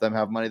to help them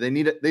have money? They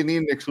need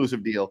an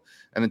exclusive deal,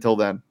 and until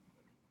then,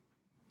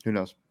 who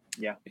knows?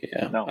 Yeah.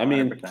 No,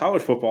 100%.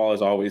 College football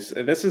is always.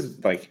 This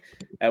is like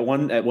at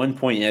one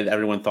point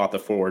everyone thought the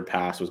forward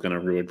pass was going to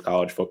ruin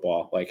college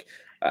football. Like,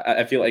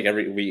 I feel like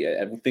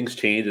things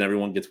change and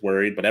everyone gets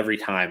worried, but every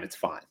time it's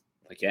fine.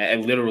 Like,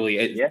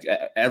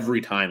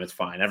 every time it's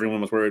fine.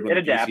 Everyone was worried when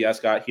the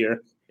BCS got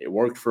here. It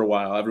worked for a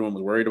while. Everyone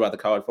was worried about the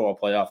college football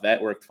playoff.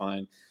 That worked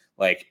fine.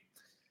 Like,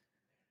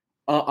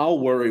 I'll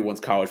worry once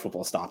college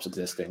football stops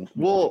existing.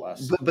 Well,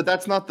 but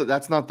that's not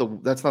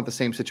the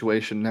same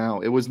situation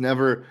now. It was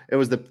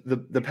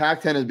the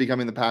Pac-10 is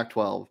becoming the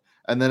Pac-12,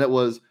 and then it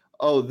was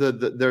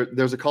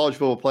there's a college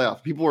football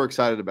playoff. People were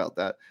excited about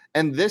that,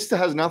 and this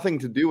has nothing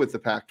to do with the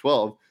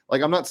Pac-12.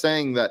 Like, I'm not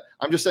saying that.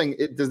 I'm just saying,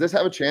 does this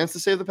have a chance to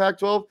save the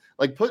Pac-12?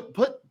 Like,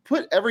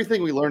 put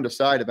everything we learned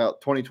aside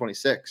about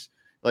 2026.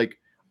 Like,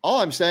 all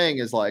I'm saying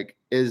is, like,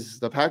 is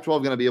the Pac-12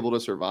 going to be able to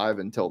survive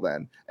until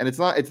then? And it's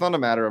not a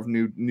matter of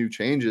new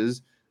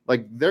changes.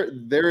 Like,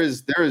 there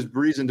is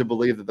reason to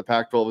believe that the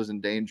Pac-12 is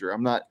in danger.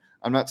 I'm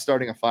I'm not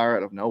starting a fire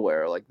out of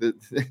nowhere. Like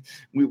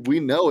we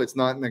know it's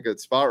not in a good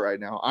spot right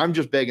now. I'm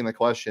just begging the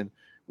question: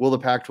 will the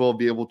Pac-12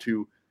 be able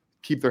to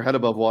keep their head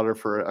above water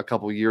for a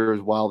couple of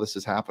years while this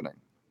is happening?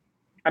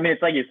 I mean,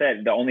 it's like you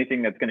said, the only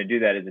thing that's going to do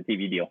that is a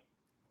TV deal,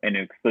 an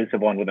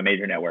exclusive one with a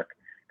major network.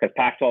 Because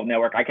Pac-12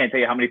 network, I can't tell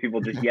you how many people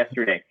just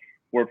yesterday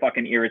were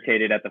fucking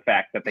irritated at the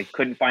fact that they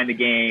couldn't find the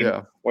game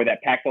or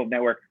that Pac-12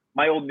 network.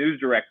 My old news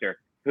director,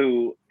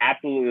 who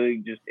absolutely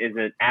just is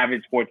an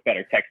avid sports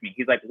bettor, text me.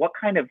 He's like, what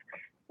kind of,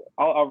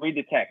 I'll read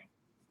the text.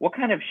 What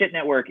kind of shit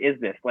network is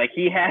this? Like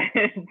he had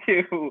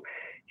to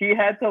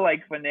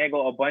like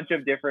finagle a bunch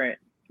of different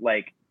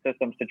like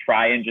systems to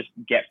try and just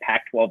get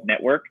Pac-12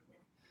 network.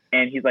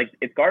 And he's like,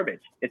 it's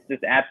garbage. It's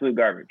just absolute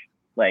garbage.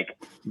 Like,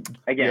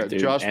 again,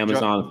 dude,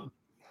 Amazon.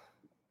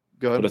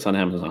 Go ahead. Put us on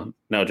Amazon.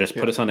 No, just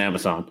put us on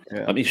Amazon.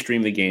 Yeah. Let me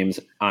stream the games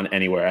on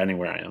anywhere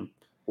I am.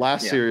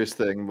 Last serious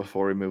thing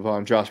before we move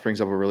on. Josh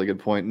brings up a really good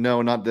point.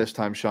 No, not this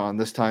time, Sean.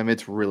 This time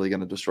it's really going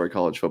to destroy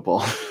college football.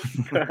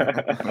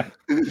 Thank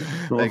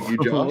you,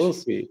 Josh, We'll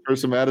see. for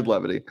some added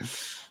levity.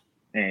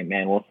 Hey,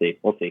 man, we'll see.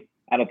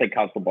 I don't think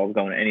college football is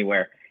going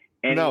anywhere.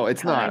 No,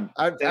 it's not.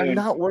 I'm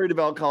not worried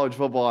about college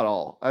football at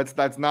all.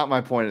 That's not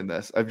my point in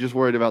this. I'm just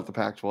worried about the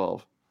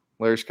Pac-12.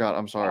 Larry Scott,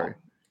 I'm sorry.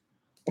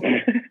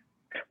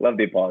 Love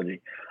the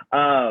apology.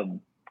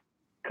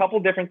 Couple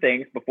different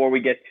things before we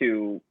get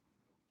to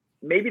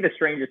maybe the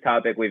strangest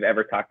topic we've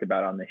ever talked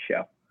about on this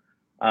show.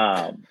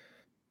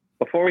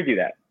 Before we do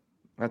that,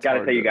 got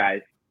to tell you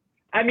guys.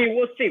 I mean,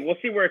 we'll see. We'll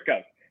see where it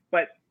goes.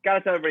 But got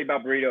to tell everybody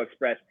about Burrito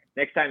Express.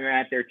 Next time you're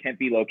at their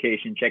Tempe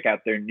location, check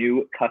out their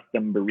new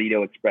custom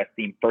Burrito Express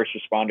themed first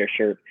responder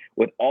shirt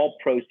with all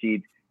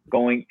proceeds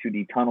going to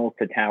the Tunnels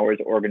to Towers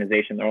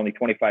organization. They're only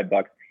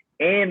 $25,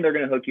 and they're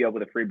going to hook you up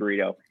with a free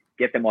burrito.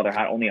 Get them while they're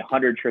hot. Only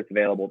 100 shirts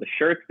available. The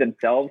shirts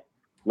themselves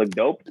look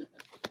dope.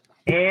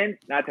 And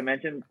not to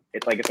mention,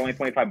 it's only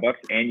 $25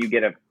 and you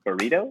get a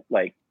burrito.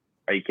 Like,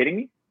 are you kidding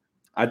me?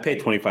 I'd pay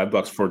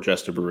 $25 for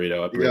just a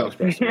burrito at Burrito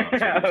Express.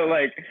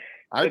 Like,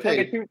 I'd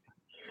pay.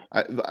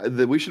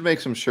 We should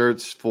make some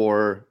shirts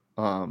for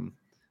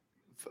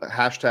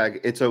hashtag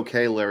It's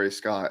Okay Larry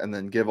Scott, and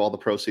then give all the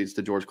proceeds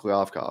to George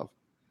Kliavkov.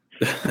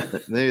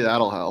 Maybe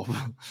that'll help.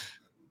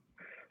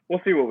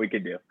 We'll see what we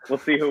can do. We'll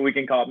see who we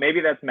can call. Maybe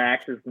that's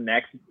Max's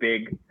next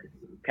big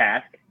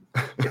task.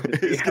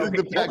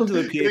 Welcome to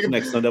the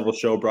PHNX Sun Devil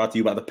Show, brought to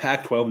you by the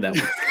Pac-12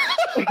 Network.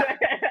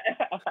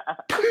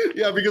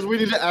 Yeah, because we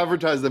need to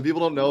advertise them.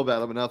 People don't know about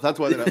them enough. That's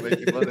why they're not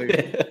making money.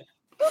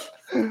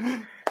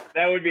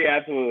 That would be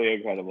absolutely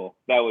incredible.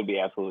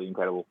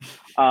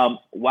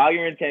 While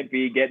you're in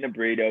Tempe, getting a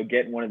burrito,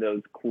 getting one of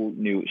those cool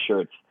new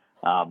shirts,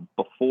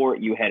 before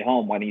you head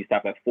home, why don't you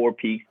stop at Four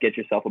Peaks, get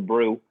yourself a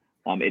brew.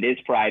 It is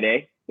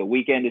Friday. The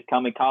weekend is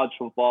coming. College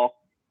football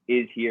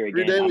is here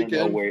again.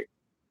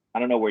 I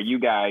don't know where you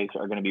guys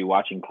are going to be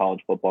watching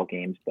college football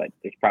games, but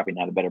there's probably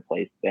not a better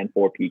place than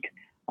Four Peaks.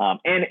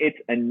 And it's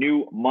a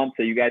new month,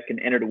 so you guys can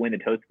enter to win the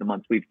Toast of the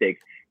Month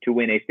sweepstakes to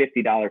win a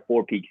 $50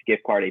 Four Peaks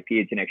gift card, a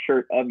PHNX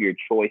shirt of your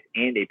choice,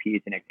 and a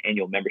PHNX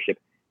annual membership.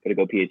 Go to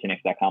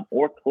gophnx.com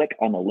or click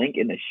on the link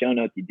in the show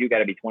notes. You do got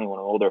to be 21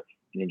 or older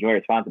and enjoy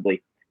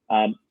responsibly.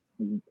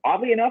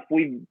 Oddly enough,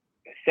 we've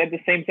said the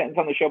same sentence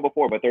on the show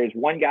before, but there's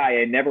one guy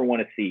I never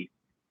want to see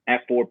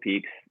at Four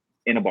Peaks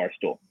in a bar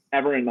stool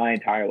ever in my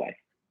entire life.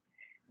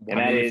 And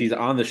if he's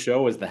on the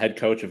show as the head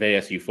coach of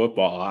ASU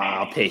football,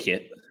 I'll take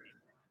it.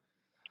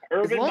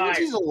 Urban as long Meyer. as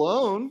he's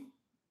alone.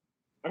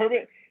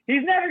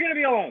 He's never going to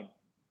be alone.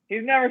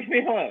 He's never going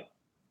to be alone.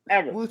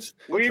 Ever.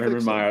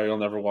 Urban Meyer, you'll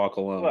never walk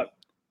alone. Look,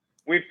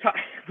 we've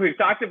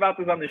talked about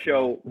this on the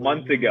show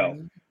months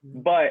ago,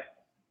 but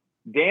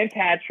Dan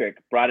Patrick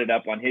brought it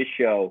up on his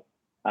show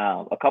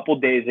a couple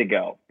days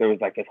ago. There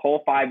was like this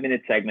whole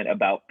 5-minute segment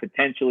about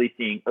potentially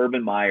seeing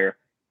Urban Meyer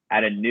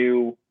at a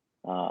new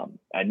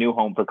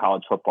home for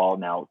college football.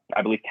 Now,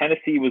 I believe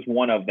Tennessee was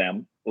one of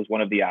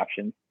the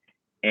options.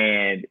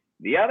 And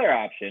the other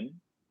option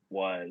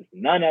was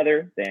none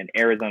other than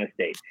Arizona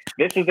State.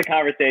 This was the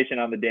conversation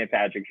on the Dan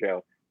Patrick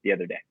Show the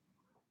other day.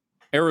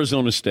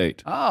 Arizona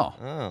State.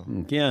 Oh.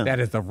 Yeah. That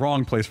is the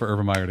wrong place for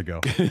Urban Meyer to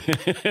go.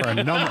 For a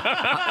number,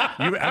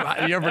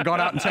 you ever gone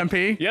out in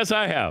Tempe? Yes,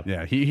 I have.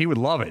 Yeah, he would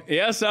love it.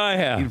 Yes, I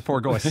have. He'd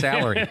forego a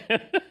salary.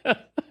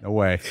 No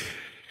way.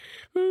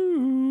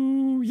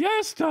 Ooh,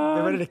 yes, Tom.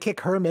 They're ready to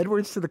kick Herm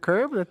Edwards to the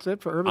curb? That's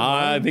it for Urban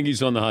Meyer? I think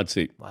he's on the hot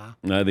seat. Wow.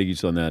 I think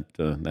he's on that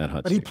hot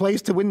seat. But he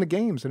plays to win the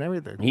games and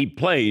everything. He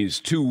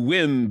plays to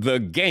win the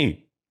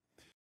game.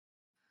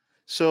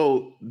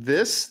 So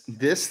this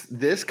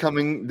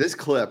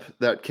clip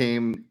that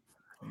came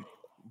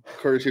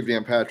courtesy of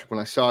Dan Patrick when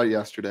I saw it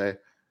yesterday,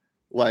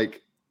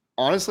 like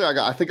honestly,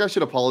 I think I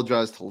should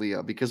apologize to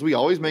Leah because we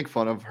always make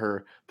fun of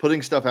her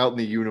putting stuff out in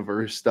the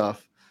universe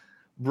stuff.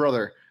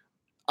 Brother,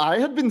 I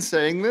had been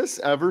saying this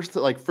for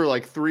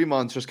 3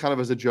 months, just kind of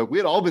as a joke. We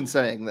had all been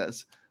saying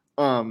this.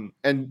 And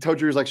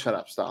Toji was like, shut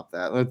up, stop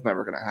that. That's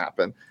never going to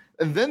happen.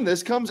 And then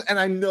this comes, and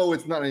I know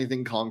it's not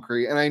anything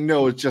concrete, and I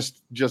know it's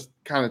just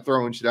kind of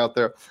throwing shit out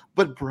there.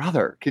 But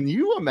brother, can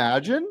you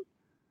imagine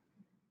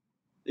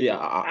Yeah,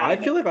 I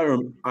feel like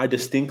I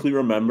distinctly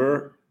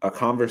remember a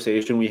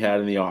conversation we had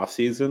in the off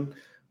season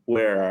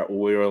where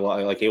we were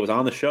like it was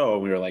on the show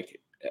and we were like,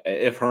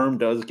 if Herm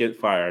does get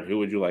fired, who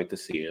would you like to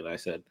see? And I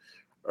said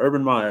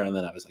Urban Meyer, and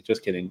then I was like,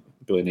 just kidding,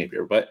 Billy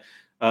Napier. But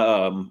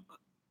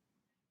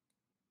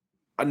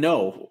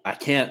no, I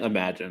can't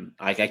imagine.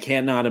 Like I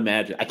cannot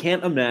imagine. I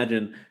can't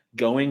imagine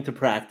going to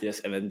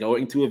practice and then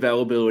going to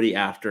availability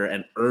after,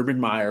 and Urban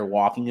Meyer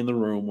walking in the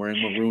room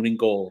wearing maroon and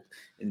gold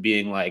and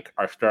being like,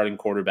 our starting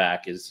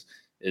quarterback is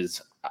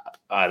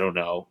I don't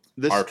know,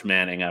 Arch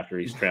Manning after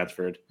he's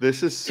transferred.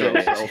 This is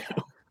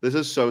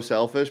so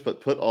selfish,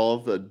 but put all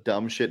of the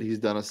dumb shit he's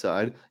done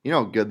aside. You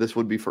know how good this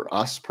would be for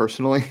us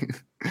personally?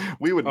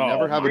 We would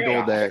never have a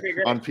dull day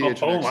on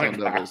PHNX Sun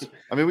Devils.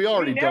 I mean, we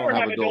already don't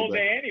have a dull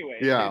day anyway.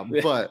 Yeah,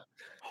 but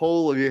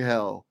holy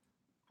hell.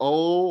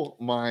 Oh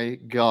my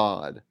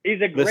God. He's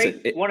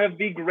one of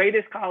the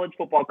greatest college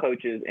football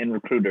coaches and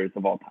recruiters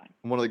of all time.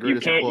 One of the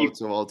greatest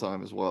quotes of all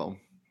time as well.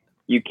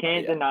 You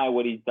can't deny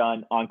what he's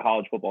done on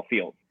college football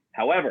fields.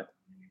 However,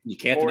 you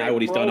can't deny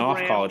what he's done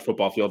off college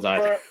football fields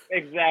either.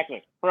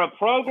 Exactly. For a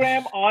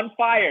program on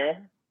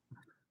fire,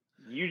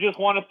 you just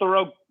want to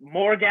throw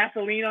more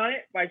gasoline on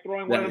it by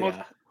throwing one of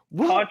the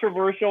most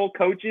controversial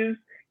coaches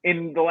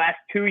in the last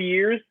 2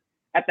 years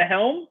at the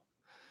helm?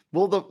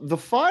 Well, the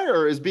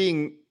fire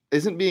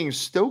isn't being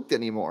stoked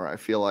anymore, I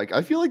feel like.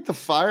 I feel like the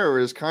fire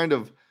is kind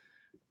of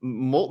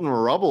molten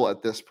rubble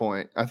at this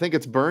point. I think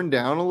it's burned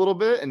down a little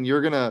bit, and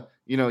you're gonna,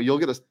 you'll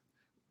get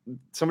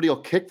somebody will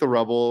kick the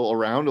rubble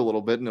around a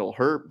little bit and it'll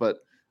hurt, but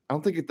I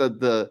don't think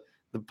the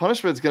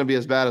punishment's going to be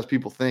as bad as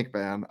people think,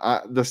 man.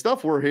 The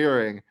stuff we're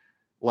hearing,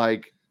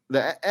 like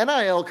the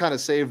NIL kind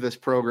of saved this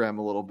program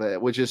a little bit,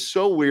 which is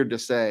so weird to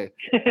say.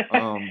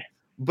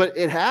 But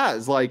it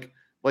has like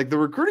the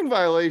recruiting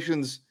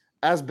violations,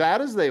 as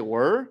bad as they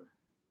were,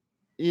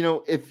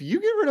 if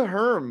you get rid of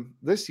Herm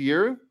this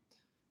year,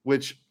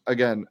 which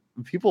again,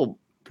 people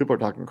are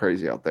talking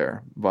crazy out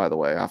there, by the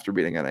way, after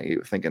beating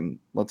NAU, thinking,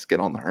 let's get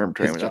on the Herm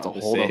train. That's a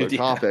whole other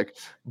topic.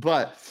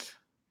 But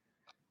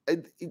I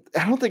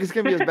don't think it's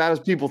going to be as bad as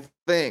people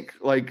think.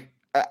 Like,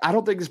 I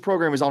don't think this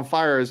program is on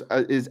fire is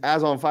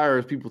as on fire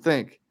as people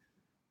think.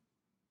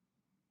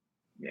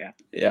 Yeah.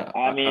 Yeah.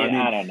 I mean,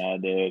 I don't know,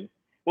 dude.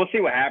 We'll see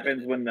what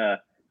happens when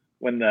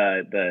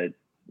the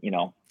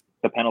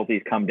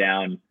penalties come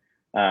down.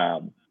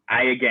 I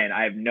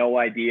have no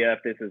idea if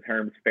this is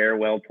Herm's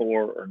farewell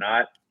tour or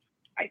not.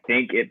 I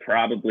think it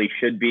probably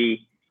should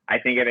be. I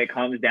think if it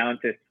comes down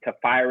to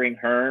firing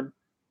Herm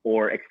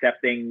or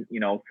accepting,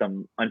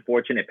 some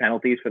unfortunate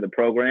penalties for the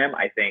program,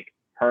 I think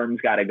Herm's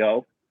got to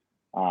go.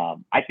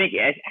 I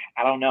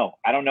don't know.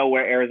 I don't know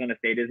where Arizona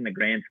State is in the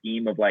grand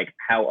scheme of like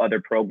how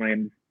other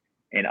programs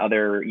and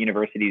other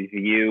universities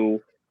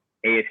view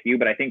ASU,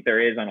 but I think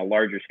there is on a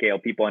larger scale.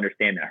 People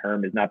understand that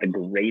Herm is not the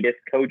greatest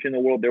coach in the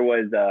world. There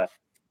was,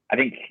 I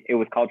think it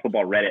was College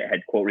Football Reddit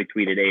had quote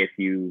retweeted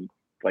ASU,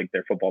 like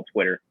their football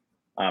Twitter,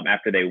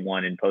 after they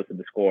won and posted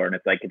the score. And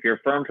it's like, if you're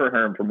firm for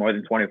Herm for more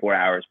than 24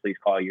 hours, please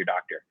call your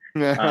doctor.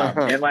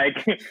 And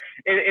like,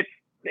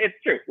 it's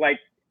true. Like,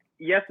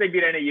 yes, they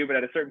beat NAU, but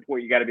at a certain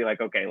point, you got to be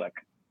like, okay, look,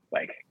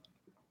 like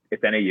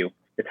it's NAU,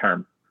 it's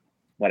Herm,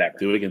 whatever.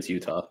 Do it against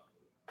Utah.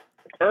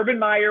 Urban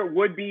Meyer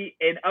would be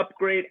an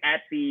upgrade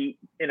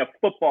in a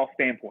football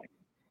standpoint.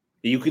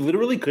 You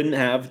literally couldn't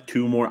have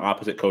two more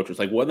opposite coaches.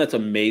 Like one that's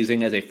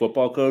amazing as a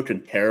football coach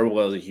and terrible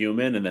as a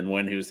human, and then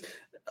one who's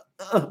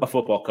a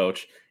football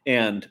coach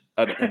and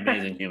an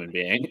amazing human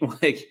being.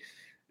 Like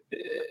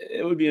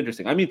it would be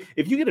interesting. I mean,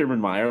 if you get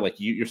Urban Meyer, like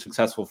you're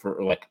successful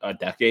for like a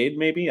decade,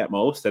 maybe at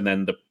most, and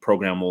then the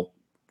program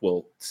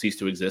will cease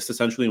to exist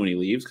essentially when he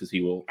leaves because he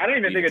will. I don't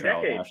even think a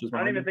decade. I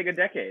don't even think a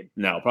decade.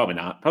 No, probably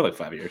not. Probably like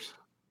 5 years.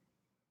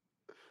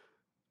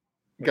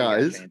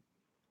 Guys,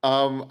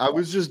 I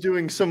was just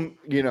doing some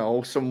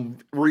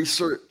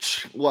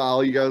research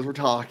while you guys were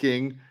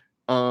talking,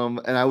 and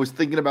I was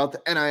thinking about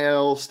the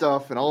NIL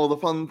stuff and all the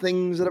fun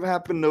things that have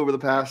happened over the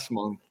past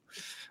month.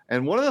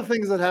 And one of the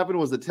things that happened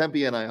was the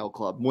Tempe NIL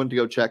Club went to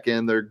go check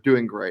in. They're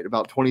doing great,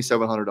 about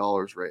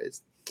 $2,700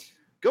 raised.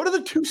 Go to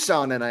the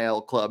Tucson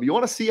NIL Club. You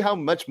want to see how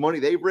much money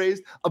they've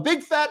raised? A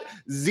big fat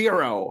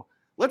zero.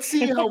 Let's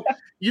see how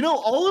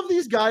all of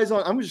these guys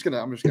on. I'm just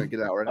gonna get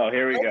it out right now. Oh,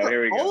 here we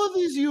go. All of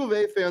these U of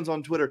A fans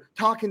on Twitter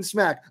talking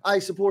smack. I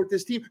support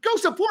this team. Go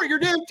support your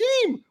damn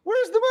team.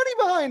 Where's the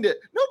money behind it?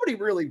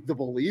 Nobody really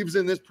believes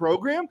in this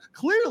program.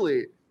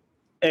 Clearly.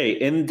 Hey,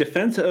 in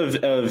defense of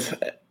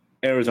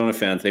Arizona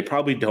fans, they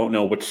probably don't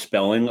know which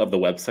spelling of the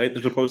website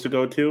they're supposed to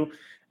go to.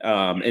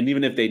 And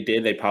even if they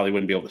did, they probably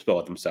wouldn't be able to spell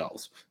it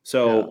themselves.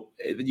 So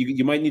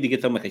you might need to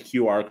get them like a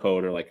QR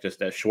code or like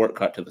just a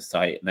shortcut to the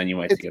site, and then you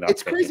might get.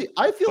 It's crazy.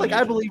 I feel like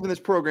I believe in this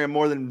program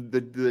more than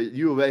the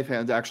U of A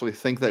fans actually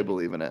think they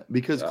believe in it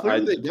because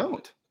clearly they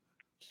don't.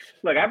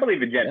 Look, I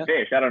believe in Jedd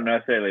Fisch. I don't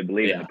necessarily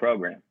believe in the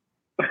program.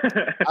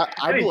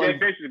 I think Jedd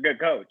Fisch is a good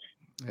coach.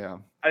 Yeah,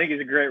 I think he's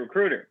a great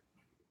recruiter.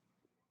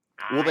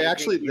 Well, they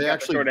actually the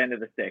short end of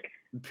the stick.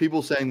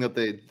 People saying that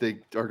they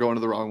are going to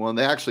the wrong one.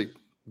 They actually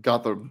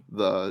got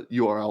the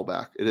URL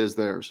back. It is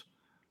theirs.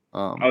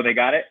 Oh, they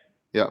got it?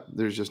 Yeah,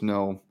 there's just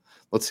no.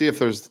 Let's see if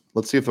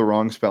the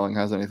wrong spelling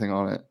has anything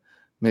on it.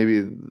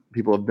 Maybe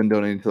people have been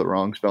donating to the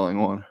wrong spelling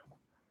one.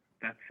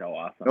 That's so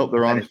awesome. Nope, the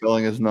wrong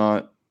spelling is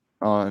not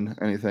on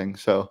anything.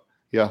 So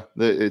yeah,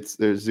 there's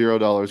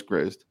 $0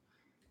 grazed.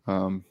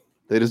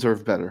 They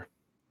deserve better.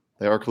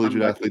 They are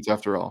collegiate athletes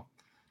after all.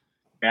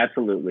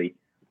 Absolutely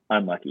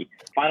unlucky.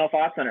 Final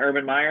thoughts on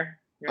Urban Meyer?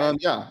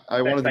 Yeah,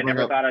 I wanted to bring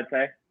up. Thought I'd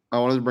say. I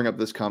wanted to bring up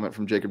this comment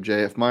from Jacob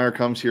J. If Meyer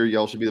comes here,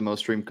 y'all should be the most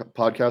streamed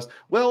podcast.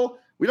 Well,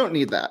 we don't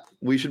need that.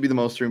 We should be the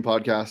most streamed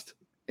podcast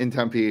in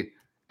Tempe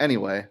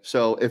anyway.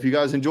 So if you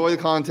guys enjoy the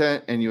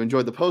content and you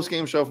enjoyed the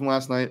post-game show from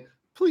last night,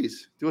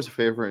 please do us a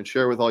favor and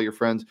share with all your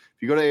friends.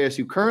 If you go to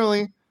ASU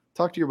currently,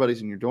 talk to your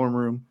buddies in your dorm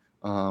room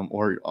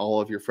or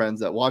all of your friends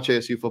that watch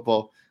ASU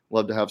football.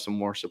 Love to have some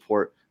more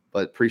support,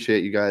 but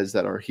appreciate you guys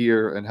that are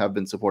here and have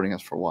been supporting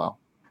us for a while.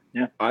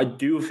 Yeah, I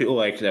do feel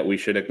like that we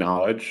should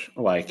acknowledge,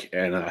 like,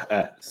 in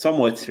a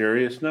somewhat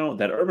serious note,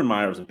 that Urban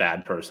Meyer is a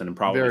bad person and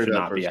probably should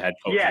not be a head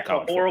coach. Yeah,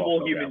 a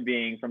horrible human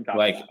being from top to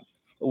bottom.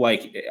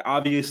 Like,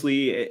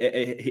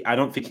 obviously, I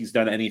don't think he's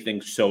done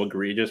anything so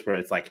egregious where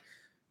it's like,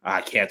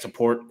 I can't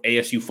support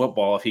ASU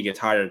football if he gets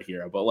hired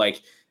here. But,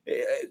 like,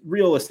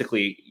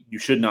 realistically, you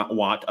should not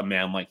want a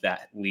man like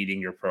that leading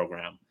your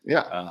program.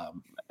 Yeah.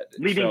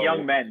 Leading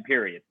young men,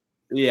 period.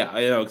 Yeah,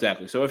 I know,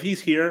 exactly. So if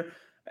he's here,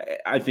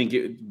 I think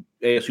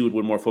ASU would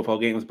win more football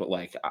games, but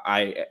like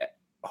I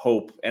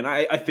hope, and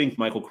I think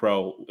Michael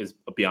Crow is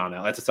beyond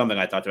that. That's something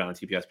I talked about on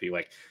TPSP.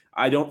 Like,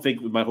 I don't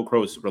think with Michael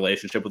Crow's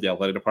relationship with the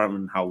athletic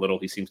department and how little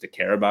he seems to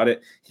care about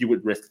it, he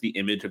would risk the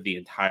image of the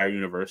entire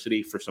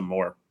university for some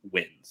more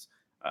wins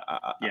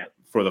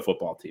for the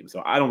football team.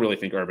 So I don't really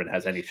think Urban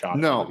has any shot.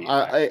 No,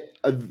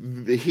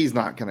 he's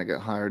not going to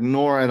get hired,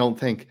 nor I don't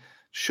think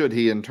should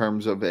he in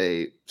terms of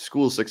a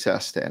school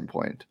success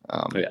standpoint.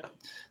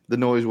 The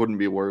noise wouldn't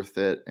be worth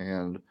it.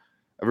 And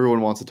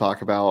everyone wants to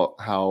talk about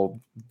how,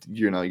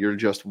 you're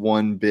just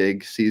one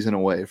big season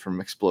away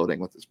from exploding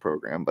with this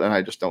program. But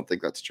I just don't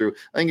think that's true.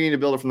 I think you need to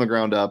build it from the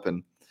ground up.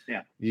 And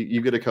you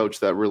get a coach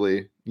that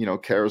really,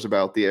 cares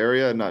about the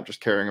area and not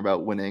just caring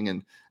about winning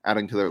and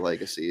adding to their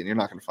legacy. And you're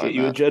not going to find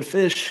Get you a Jed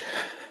Fish.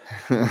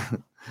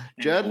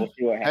 Jed,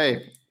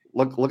 hey.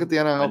 Look at the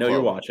NIL. I know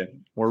you're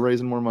watching. We're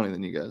raising more money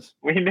than you guys.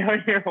 We know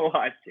you're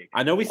watching.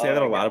 I know we say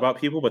that a lot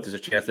about people, but there's a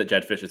chance that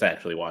Jed Fish is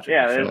actually watching.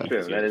 Yeah, that is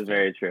true. That is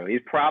very true.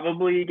 He's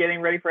probably getting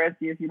ready for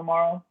SDSU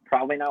tomorrow.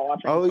 Probably not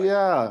watching. Oh,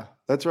 yeah.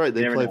 That's right.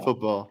 They play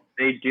football.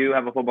 They do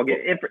have a football game.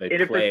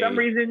 If for some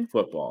reason,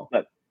 football.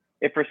 Look,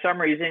 if for some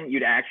reason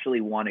you'd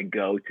actually want to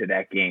go to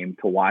that game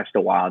to watch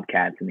the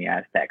Wildcats and the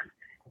Aztecs,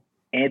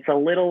 and it's a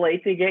little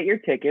late to get your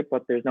ticket,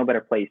 but there's no better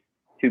place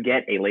to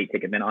get a late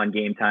ticket than On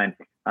Game Time.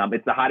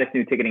 It's the hottest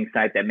new ticketing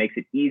site that makes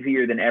it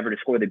easier than ever to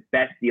score the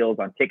best deals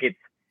on tickets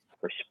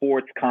for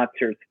sports,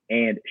 concerts,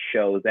 and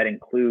shows. That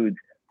includes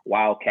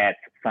Wildcats,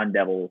 Sun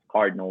Devils,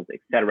 Cardinals,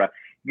 etc.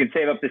 You can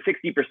save up to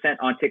 60%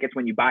 on tickets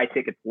when you buy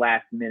tickets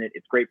last minute.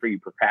 It's great for you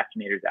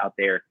procrastinators out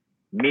there.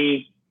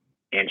 Me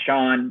and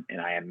Sean,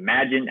 and I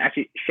imagine,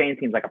 actually, Shane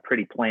seems like a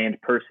pretty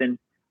planned person,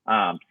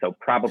 so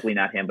probably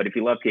not him. But if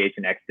you love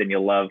PHNX, then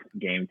you'll love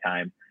Game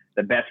Time.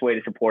 The best way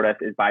to support us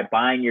is by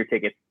buying your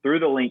tickets through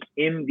the link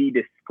in the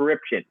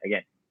description.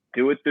 Again,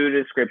 do it through the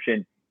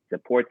description.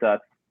 Supports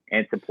us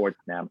and supports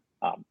them.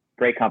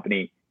 Great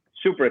company.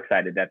 Super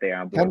excited that they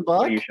are on board. $10?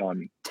 What are you showing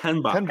me?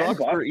 $10. $10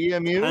 for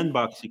EMU?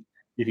 $10.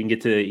 You can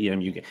get to the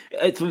EMU game.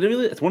 It's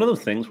one of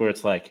those things where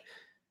it's like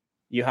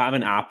you have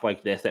an app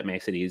like this that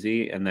makes it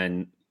easy, and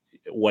then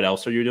what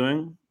else are you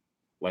doing?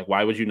 Like,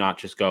 why would you not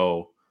just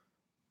go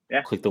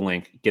click the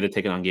link, get a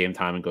ticket on Game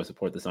Time, and go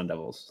support the Sun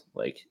Devils?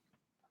 Like,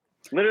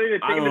 literally, the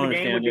ticket to the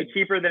game would be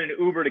cheaper than an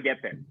Uber to get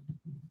there.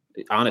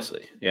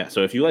 Honestly, yeah.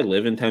 So if you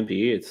live in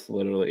Tempe, it's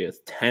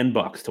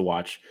 $10 to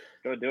watch.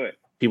 Go do it.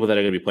 People that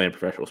are going to be playing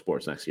professional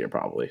sports next year,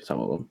 probably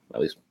some of them,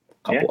 at least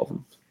a couple of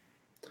them.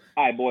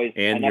 All right, boys.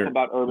 And enough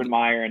about Urban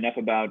Meyer. Enough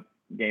about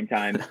Game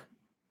Time.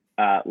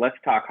 Let's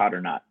talk hot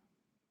or not.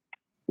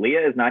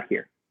 Leah is not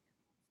here.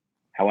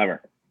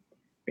 However,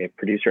 we have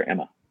producer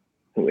Emma,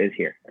 who is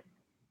here.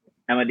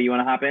 Emma, do you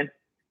want to hop in?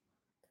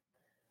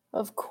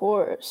 Of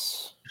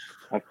course.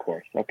 Of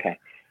course. Okay.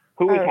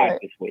 Who is hot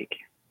this week?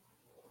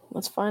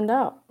 Let's find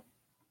out.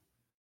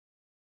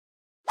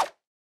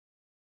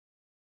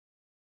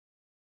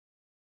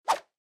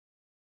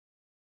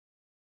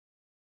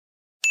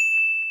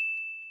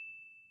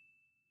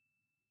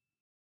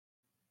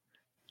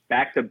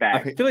 Back to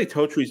back. I feel like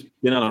Totri's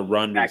been on a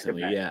run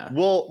recently. Yeah.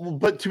 Well,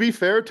 but to be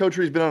fair,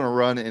 Totri's been on a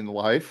run in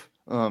life.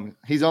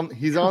 He's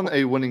on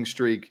a winning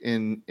streak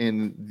in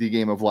the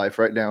game of life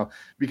right now,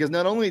 because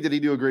not only did he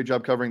do a great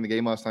job covering the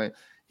game last night,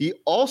 he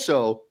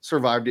also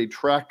survived a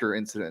tractor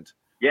incident.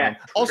 Yeah.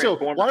 Also,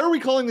 why are we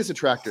calling this a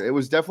tractor? It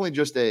was definitely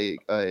just a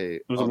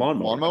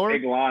lawnmower.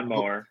 Big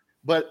lawnmower.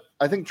 But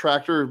I think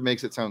tractor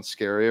makes it sound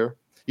scarier.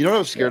 You know what I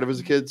was scared of as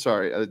a kid?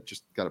 Sorry, I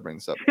just got to bring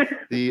this up.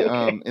 The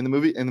in the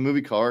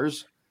movie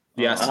Cars.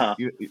 Yes.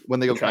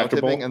 When they go cow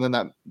tipping, and then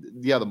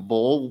the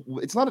bull.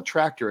 It's not a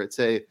tractor. It's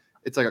a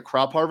It's like a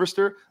crop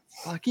harvester.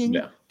 Fucking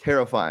Yeah.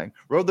 terrifying.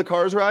 Rode the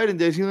cars ride in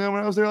Disneyland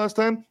when I was there last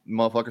time.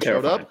 Motherfucker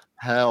showed Terrifying. up.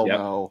 Hell Yep.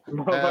 no.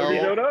 Motherfucker Hell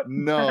showed up?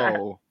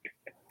 no.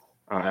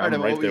 I'm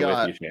Emma, right what we there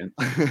got? with you,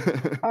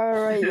 Shan. All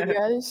right, you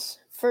guys.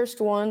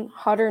 First one,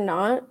 hot or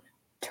not,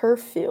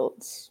 turf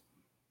fields.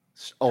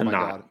 Oh my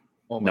Not. god.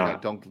 Oh my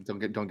Not. god.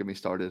 Don't get me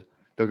started.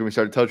 Don't get me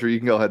started. Toucher, you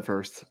can go ahead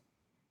first.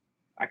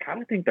 I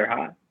kind of think they're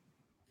hot.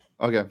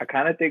 Okay. I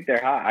kind of think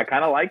they're hot. I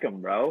kind of like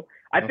them, bro.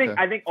 I think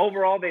Okay.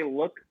 overall they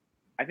look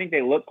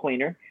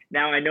cleaner.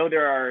 Now I know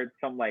there are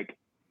some like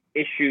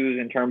issues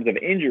in terms of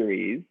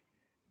injuries.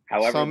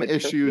 However, Some the turf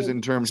issues field-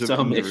 in terms of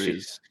Some injuries.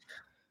 issues.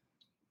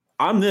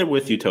 I'm there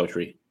with you,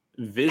 Totri.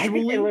 I think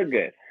Visually, they look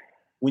good.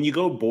 when you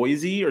go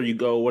Boise or you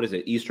go, what is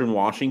it, Eastern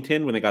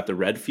Washington, when they got the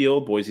red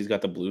field, Boise's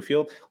got the blue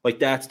field, like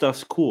that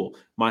stuff's cool.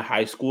 My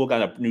high school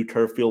got a new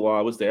turf field while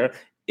I was there.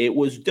 It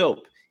was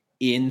dope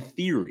in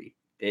theory.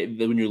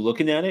 When you're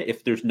looking at it,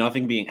 if there's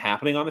nothing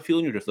happening on the field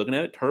and you're just looking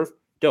at it, turf,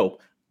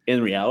 dope.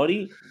 In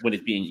reality, when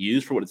it's being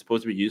used for what it's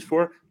supposed to be used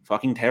for,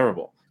 fucking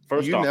terrible.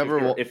 First You off, never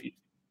will- if you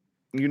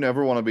You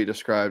never want to be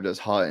described as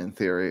hot in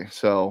theory.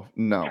 So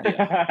no.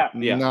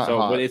 yeah, Not so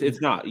hot. but it's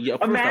not. Yeah,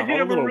 first off, Imagine all a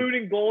the little- maroon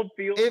and gold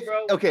field, If-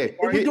 bro. okay, It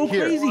would go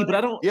here. crazy, but I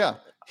don't. Yeah.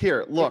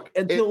 Here, look.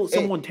 until it-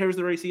 someone tears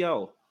their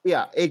ACL.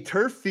 Yeah, a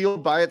turf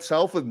field by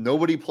itself with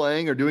nobody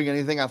playing or doing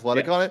anything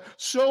athletic on it,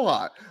 so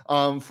hot.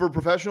 For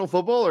professional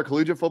football or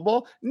collegiate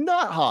football,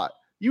 not hot.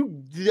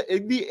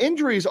 The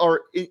injuries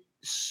are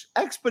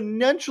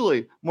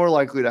exponentially more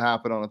likely to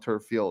happen on a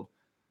turf field.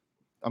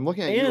 I'm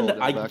looking at you, And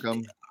Odell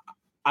Beckham.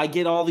 I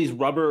get all these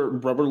rubber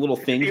little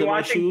things you in my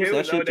watching shoes. too,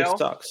 That shit Odell? just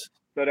sucks.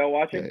 So they'll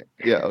watching.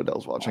 Yeah,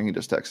 Odell's watching. He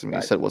just texted me. He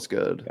Guys. said, "What's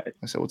good?" Guys.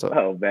 I said, "What's up?"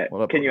 Oh, bet.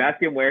 What up, Can you Odell?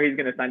 ask him where he's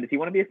going to sign? Does he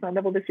want to be a Sun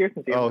Devil this year?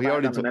 Since Oh, hasn't he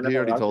already signed on the he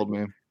already NFL told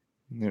roster?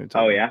 me. He already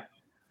told Oh me. yeah.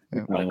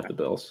 Yeah. Playing with the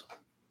Bills.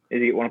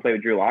 Is he want to play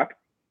with Drew Lock?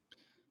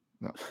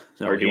 No,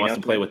 Or he wants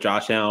Geno to play Smith? with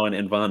Josh Allen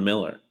and Von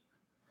Miller.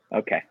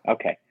 Okay.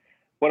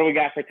 What do we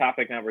got for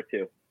topic number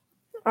 2?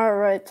 All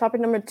right,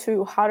 topic number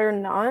 2, hot or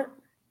not,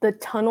 the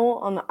tunnel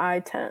on the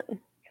I-10.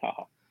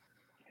 Oh.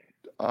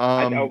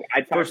 I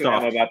talked first to them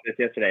off- about this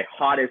yesterday.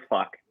 Hot as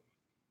fuck.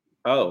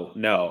 Oh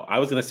no, I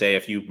was gonna say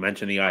if you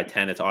mention the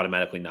I-10, it's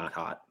automatically not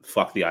hot.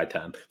 Fuck the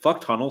I-10.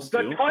 Fuck tunnels The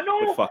too. tunnel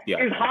but fuck the is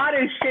I-10. hot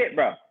as shit,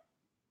 bro.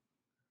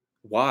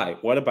 Why?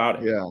 What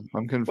about it? Yeah,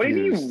 I'm confused. What do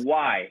you mean?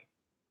 Why?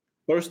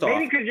 First off,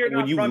 Maybe because you're when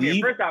not you from here.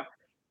 leave, First off,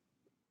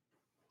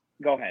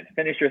 go ahead.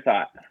 Finish your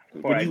thought.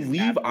 before when I you just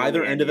leave absolutely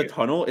either end of the end you.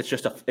 tunnel, it's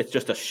just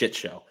a shit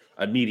show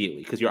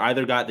immediately because you're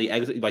either got the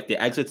exit, like the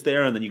exits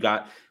there, and then you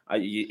got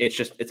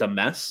it's a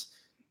mess.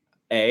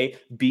 A,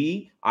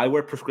 B, I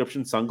wear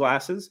prescription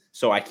sunglasses,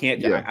 so I can't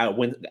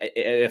when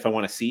if I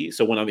want to see.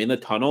 So when I'm in the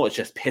tunnel, it's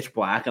just pitch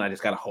black, and I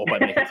just gotta hope I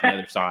make it to the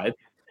other side.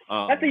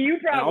 That's a you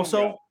problem. And also,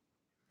 bro.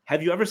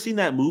 have you ever seen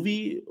that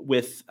movie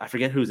with I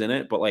forget who's in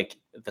it, but like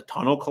the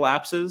tunnel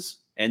collapses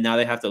and now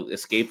they have to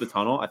escape the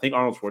tunnel? I think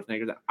Arnold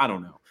Schwarzenegger's. I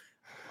don't know.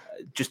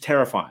 Just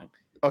terrifying.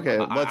 Okay,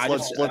 I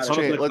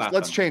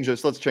let's change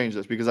this. Let's change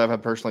this because I've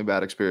had personally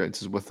bad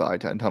experiences with the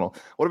I-10 tunnel.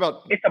 What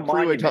about It's a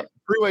monument.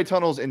 freeway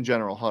tunnels in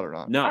general? Hot or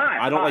not? No, Hot,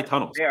 I don't hot. like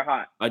tunnels. They're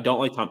hot. I don't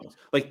like tunnels.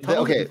 Like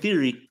tunnels okay. in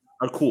theory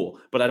are cool,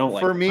 but I don't like.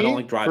 For them. me, I don't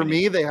like driving. for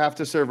me, they have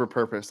to serve a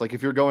purpose. Like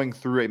if you're going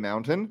through a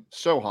mountain,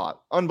 so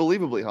hot,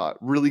 unbelievably hot,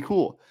 really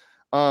cool.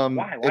 Why?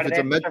 Why If do it's they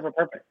a have to serve a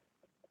purpose?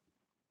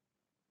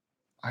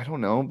 I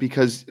don't know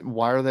because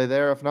why are they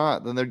there if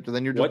not? Then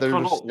you're What just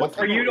tunnel- what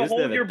For you to is there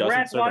hold that your doesn't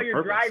breath serve while a you're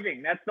purpose?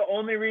 driving. That's the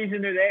only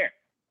reason they're there.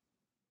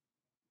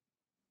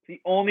 It's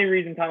the only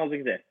reason tunnels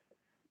exist.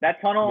 That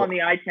tunnel on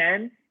the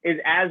I-10 is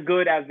as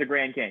good as the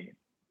Grand Canyon.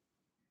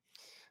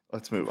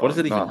 Let's move on. What does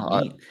it even Not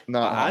hot. mean?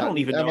 Not I hot. don't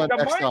even Emma, know. It's a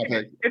Next monument.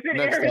 topic. It's an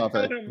Next Arizona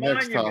topic.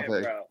 Next monument,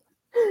 topic.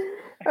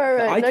 bro. All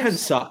The right, I-10 next.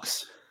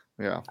 sucks.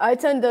 Yeah.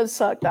 I-10 does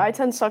suck. The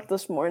I-10 sucked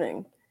this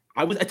morning.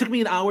 It took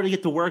me an hour to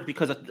get to work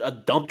because a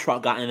dump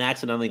truck got in an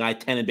accident on the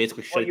I-10 and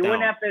basically shut Well, it you down.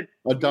 wouldn't have to. A you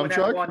dump wouldn't have to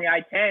truck? go on the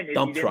I-10 if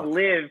Dump you didn't truck.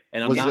 live,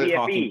 And I'm Was not it-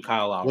 talking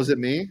Kyle Lowry. Was it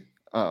me?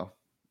 Oh.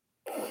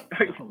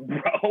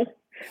 bro.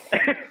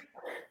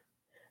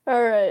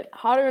 All right,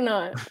 hot or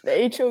not, the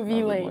HOV I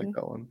didn't lane. like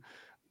that one.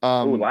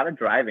 Ooh, a lot of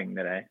driving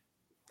today.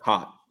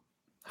 hot?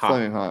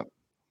 Flaming hot.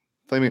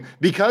 Flaming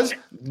because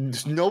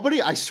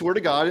nobody, I swear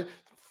to God,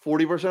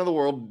 40% of the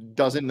world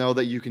doesn't know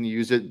that you can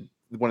use it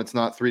when it's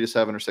not 3 to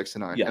 7 or 6 to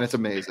 9. Yes. And it's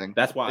amazing.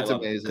 That's why It's I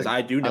love it amazing. because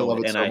I do I know love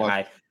it, it and so much.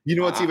 I You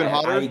know what's even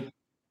hotter? I-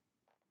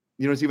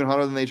 You know what's even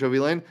hotter than the HOV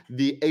lane?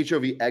 The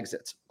HOV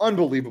exits.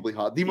 Unbelievably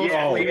hot. The most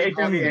Yeah, flaming the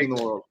hot HOV thing in exit.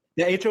 the world.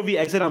 the HOV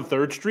exit on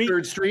 3rd Street.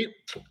 3rd Street.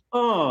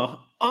 Come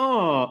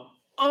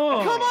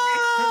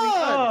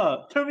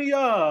Turn me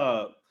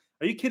up.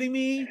 Are you kidding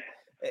me?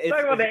 Talk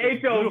about the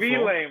it's HOV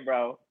beautiful. lane,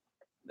 bro.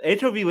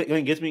 HOV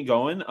lane gets me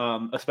going.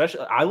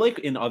 Especially I like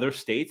in other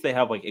states they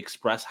have like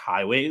express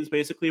highways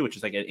basically, which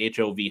is like an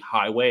HOV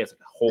highway. It's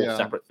like a whole Yeah.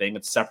 separate thing.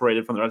 It's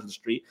separated from the rest of the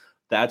street.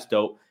 That's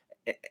dope.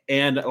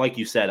 And like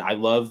you said, I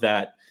love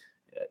that.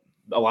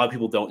 A lot of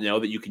people don't know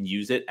that you can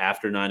use it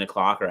after 9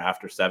 o'clock or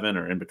after 7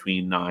 or in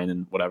between 9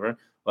 and whatever.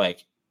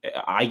 Like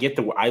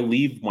I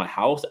leave my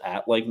house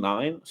at like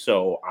 9,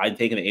 so I'm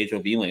taking the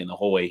HOV lane the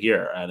whole way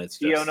here, and it's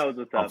Theo just knows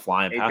what's I'm up.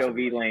 flying past HOV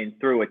everybody. lane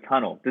through a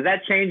tunnel. Does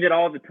that change at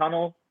all the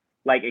tunnel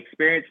like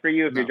experience for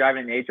you if you're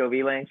driving in the HOV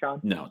lane, Sean?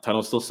 No,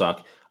 tunnels still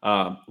suck.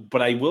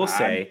 But I will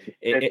say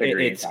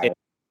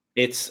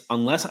it's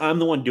unless I'm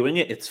the one doing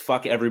it, it's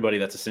fuck everybody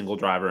that's a single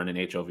driver in an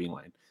HOV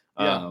lane.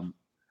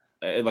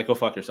 Like go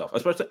fuck yourself.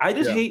 Especially, I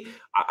just hate.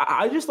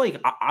 I just like.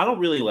 I don't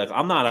really like.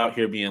 I'm not out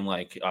here being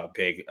like a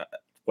big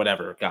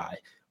whatever guy,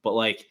 but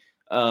like,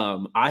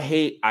 I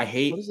hate.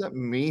 What does that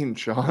mean,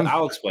 Sean?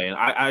 I'll explain.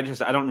 I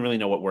don't really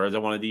know what words I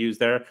wanted to use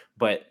there,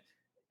 but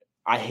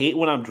I hate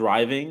when I'm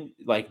driving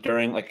like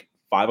during like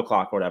 5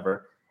 o'clock or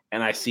whatever,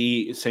 and I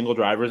see single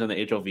drivers in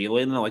the HOV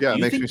lane, and I'm like, do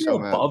you think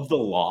you're above the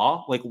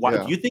law? Like, why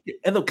do you think?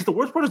 And because the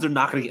worst part is they're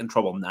not going to get in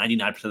trouble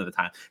 99% of the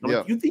time. And I'm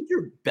like, you think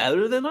you're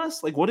better than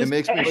us? Like, what is? It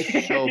makes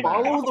me so mad.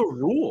 Follow the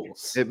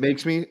rules. It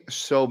makes me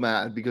so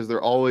mad because they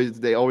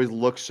always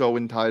look so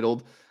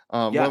entitled.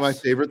 One of my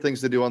favorite things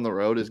to do on the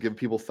road is give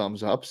people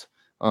thumbs ups.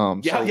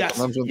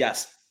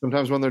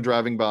 Sometimes when they're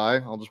driving by,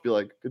 I'll just be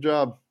like, "Good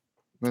job."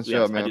 Nice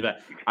job, man. I do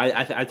that.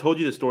 I told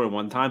you the story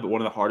one time, but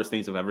one of the hardest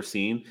things I've ever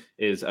seen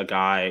is a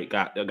guy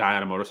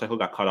on a motorcycle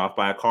got cut off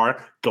by a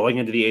car going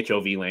into the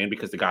HOV lane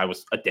because the guy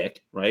was a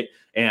dick, right?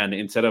 And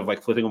instead of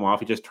like flipping him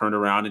off, he just turned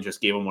around and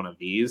just gave him one of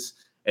these.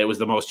 It was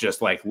the most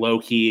just like low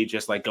key,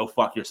 just like go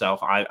fuck yourself.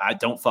 I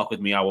don't fuck with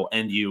me. I will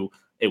end you.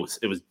 It was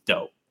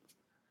dope.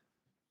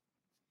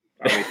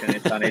 Are we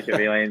finished on HOV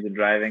lanes and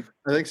driving?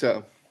 I think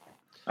so.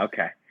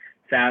 Okay,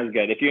 sounds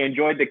good. If you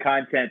enjoyed the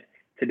content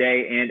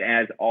today, and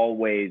as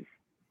always.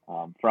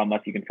 From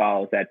us, you can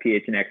follow us at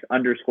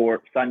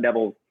PHNX_Sun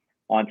Devils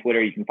on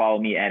Twitter. You can follow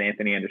me at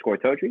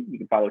Anthony_Totri. You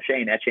can follow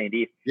Shane at Shane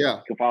D. Yeah.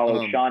 You can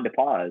follow Sean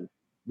DePaz.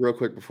 Real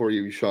quick before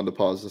you, Sean, to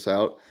pause this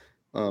out.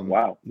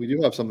 We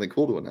do have something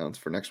cool to announce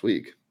for next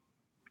week.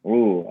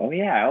 Oh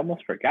yeah, I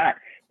almost forgot.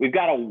 We've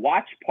got a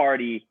watch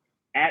party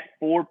at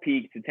Four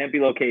Peaks, the Tempe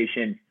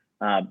location,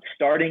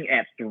 starting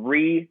at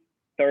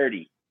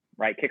 3:30.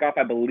 Right, kickoff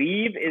I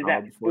believe is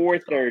at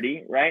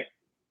 4:30. Right,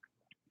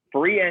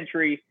 free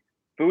entry.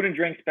 Food and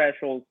drink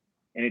specials,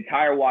 an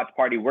entire watch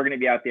party. We're going to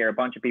be out there. A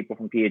bunch of people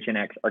from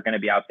PHNX are going to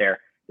be out there.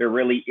 There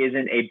really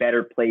isn't a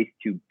better place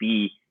to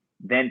be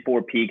than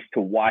Four Peaks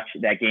to watch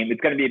that game.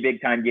 It's going to be a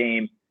big time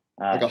game.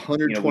 Like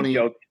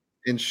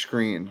 120-inch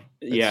screen.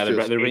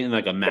 They're bringing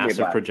like a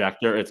massive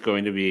projector. It's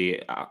going to be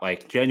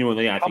like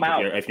genuinely. I think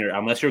if you're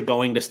unless you're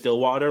going to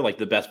Stillwater, like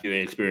the best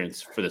viewing experience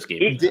for this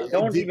game.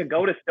 Don't even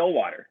go to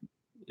Stillwater.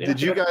 Yeah.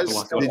 Did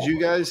you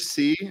guys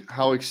see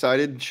how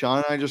excited Sean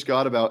and I just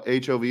got about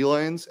HOV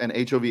lanes and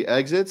HOV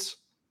exits?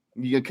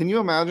 Can you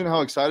imagine how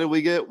excited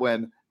we get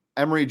when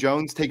Emory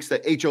Jones takes the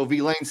HOV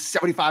lane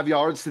 75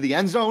 yards to the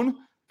end zone?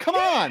 Come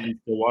on.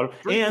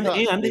 And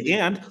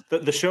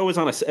the show is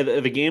on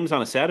the game's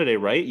on a Saturday,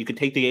 right? You could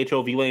take the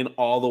HOV lane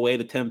all the way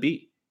to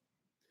Tempe.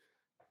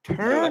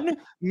 Turn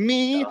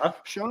me,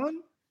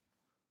 Sean,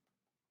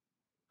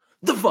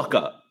 the fuck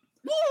up.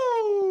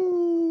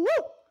 Woo!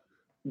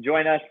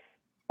 Join us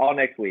all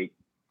next week,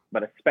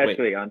 but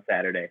especially on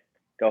Saturday.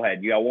 Go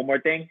ahead. You got one more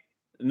thing?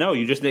 No,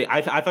 you just.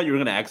 I thought you were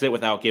going to exit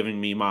without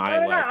giving me my.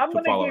 No, I'm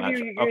going to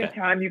give you your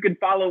time. You can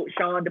follow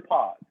Sean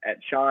DePaz at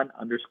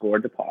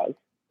Sean_DePaz.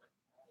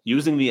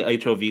 Using the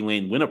HOV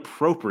lane when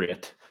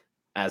appropriate,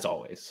 as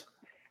always.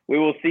 We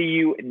will see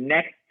you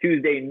next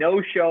Tuesday.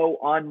 No show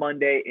on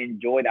Monday.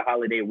 Enjoy the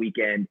holiday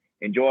weekend.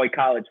 Enjoy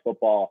college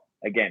football.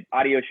 Again,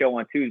 audio show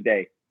on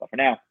Tuesday. But for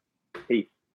now, peace.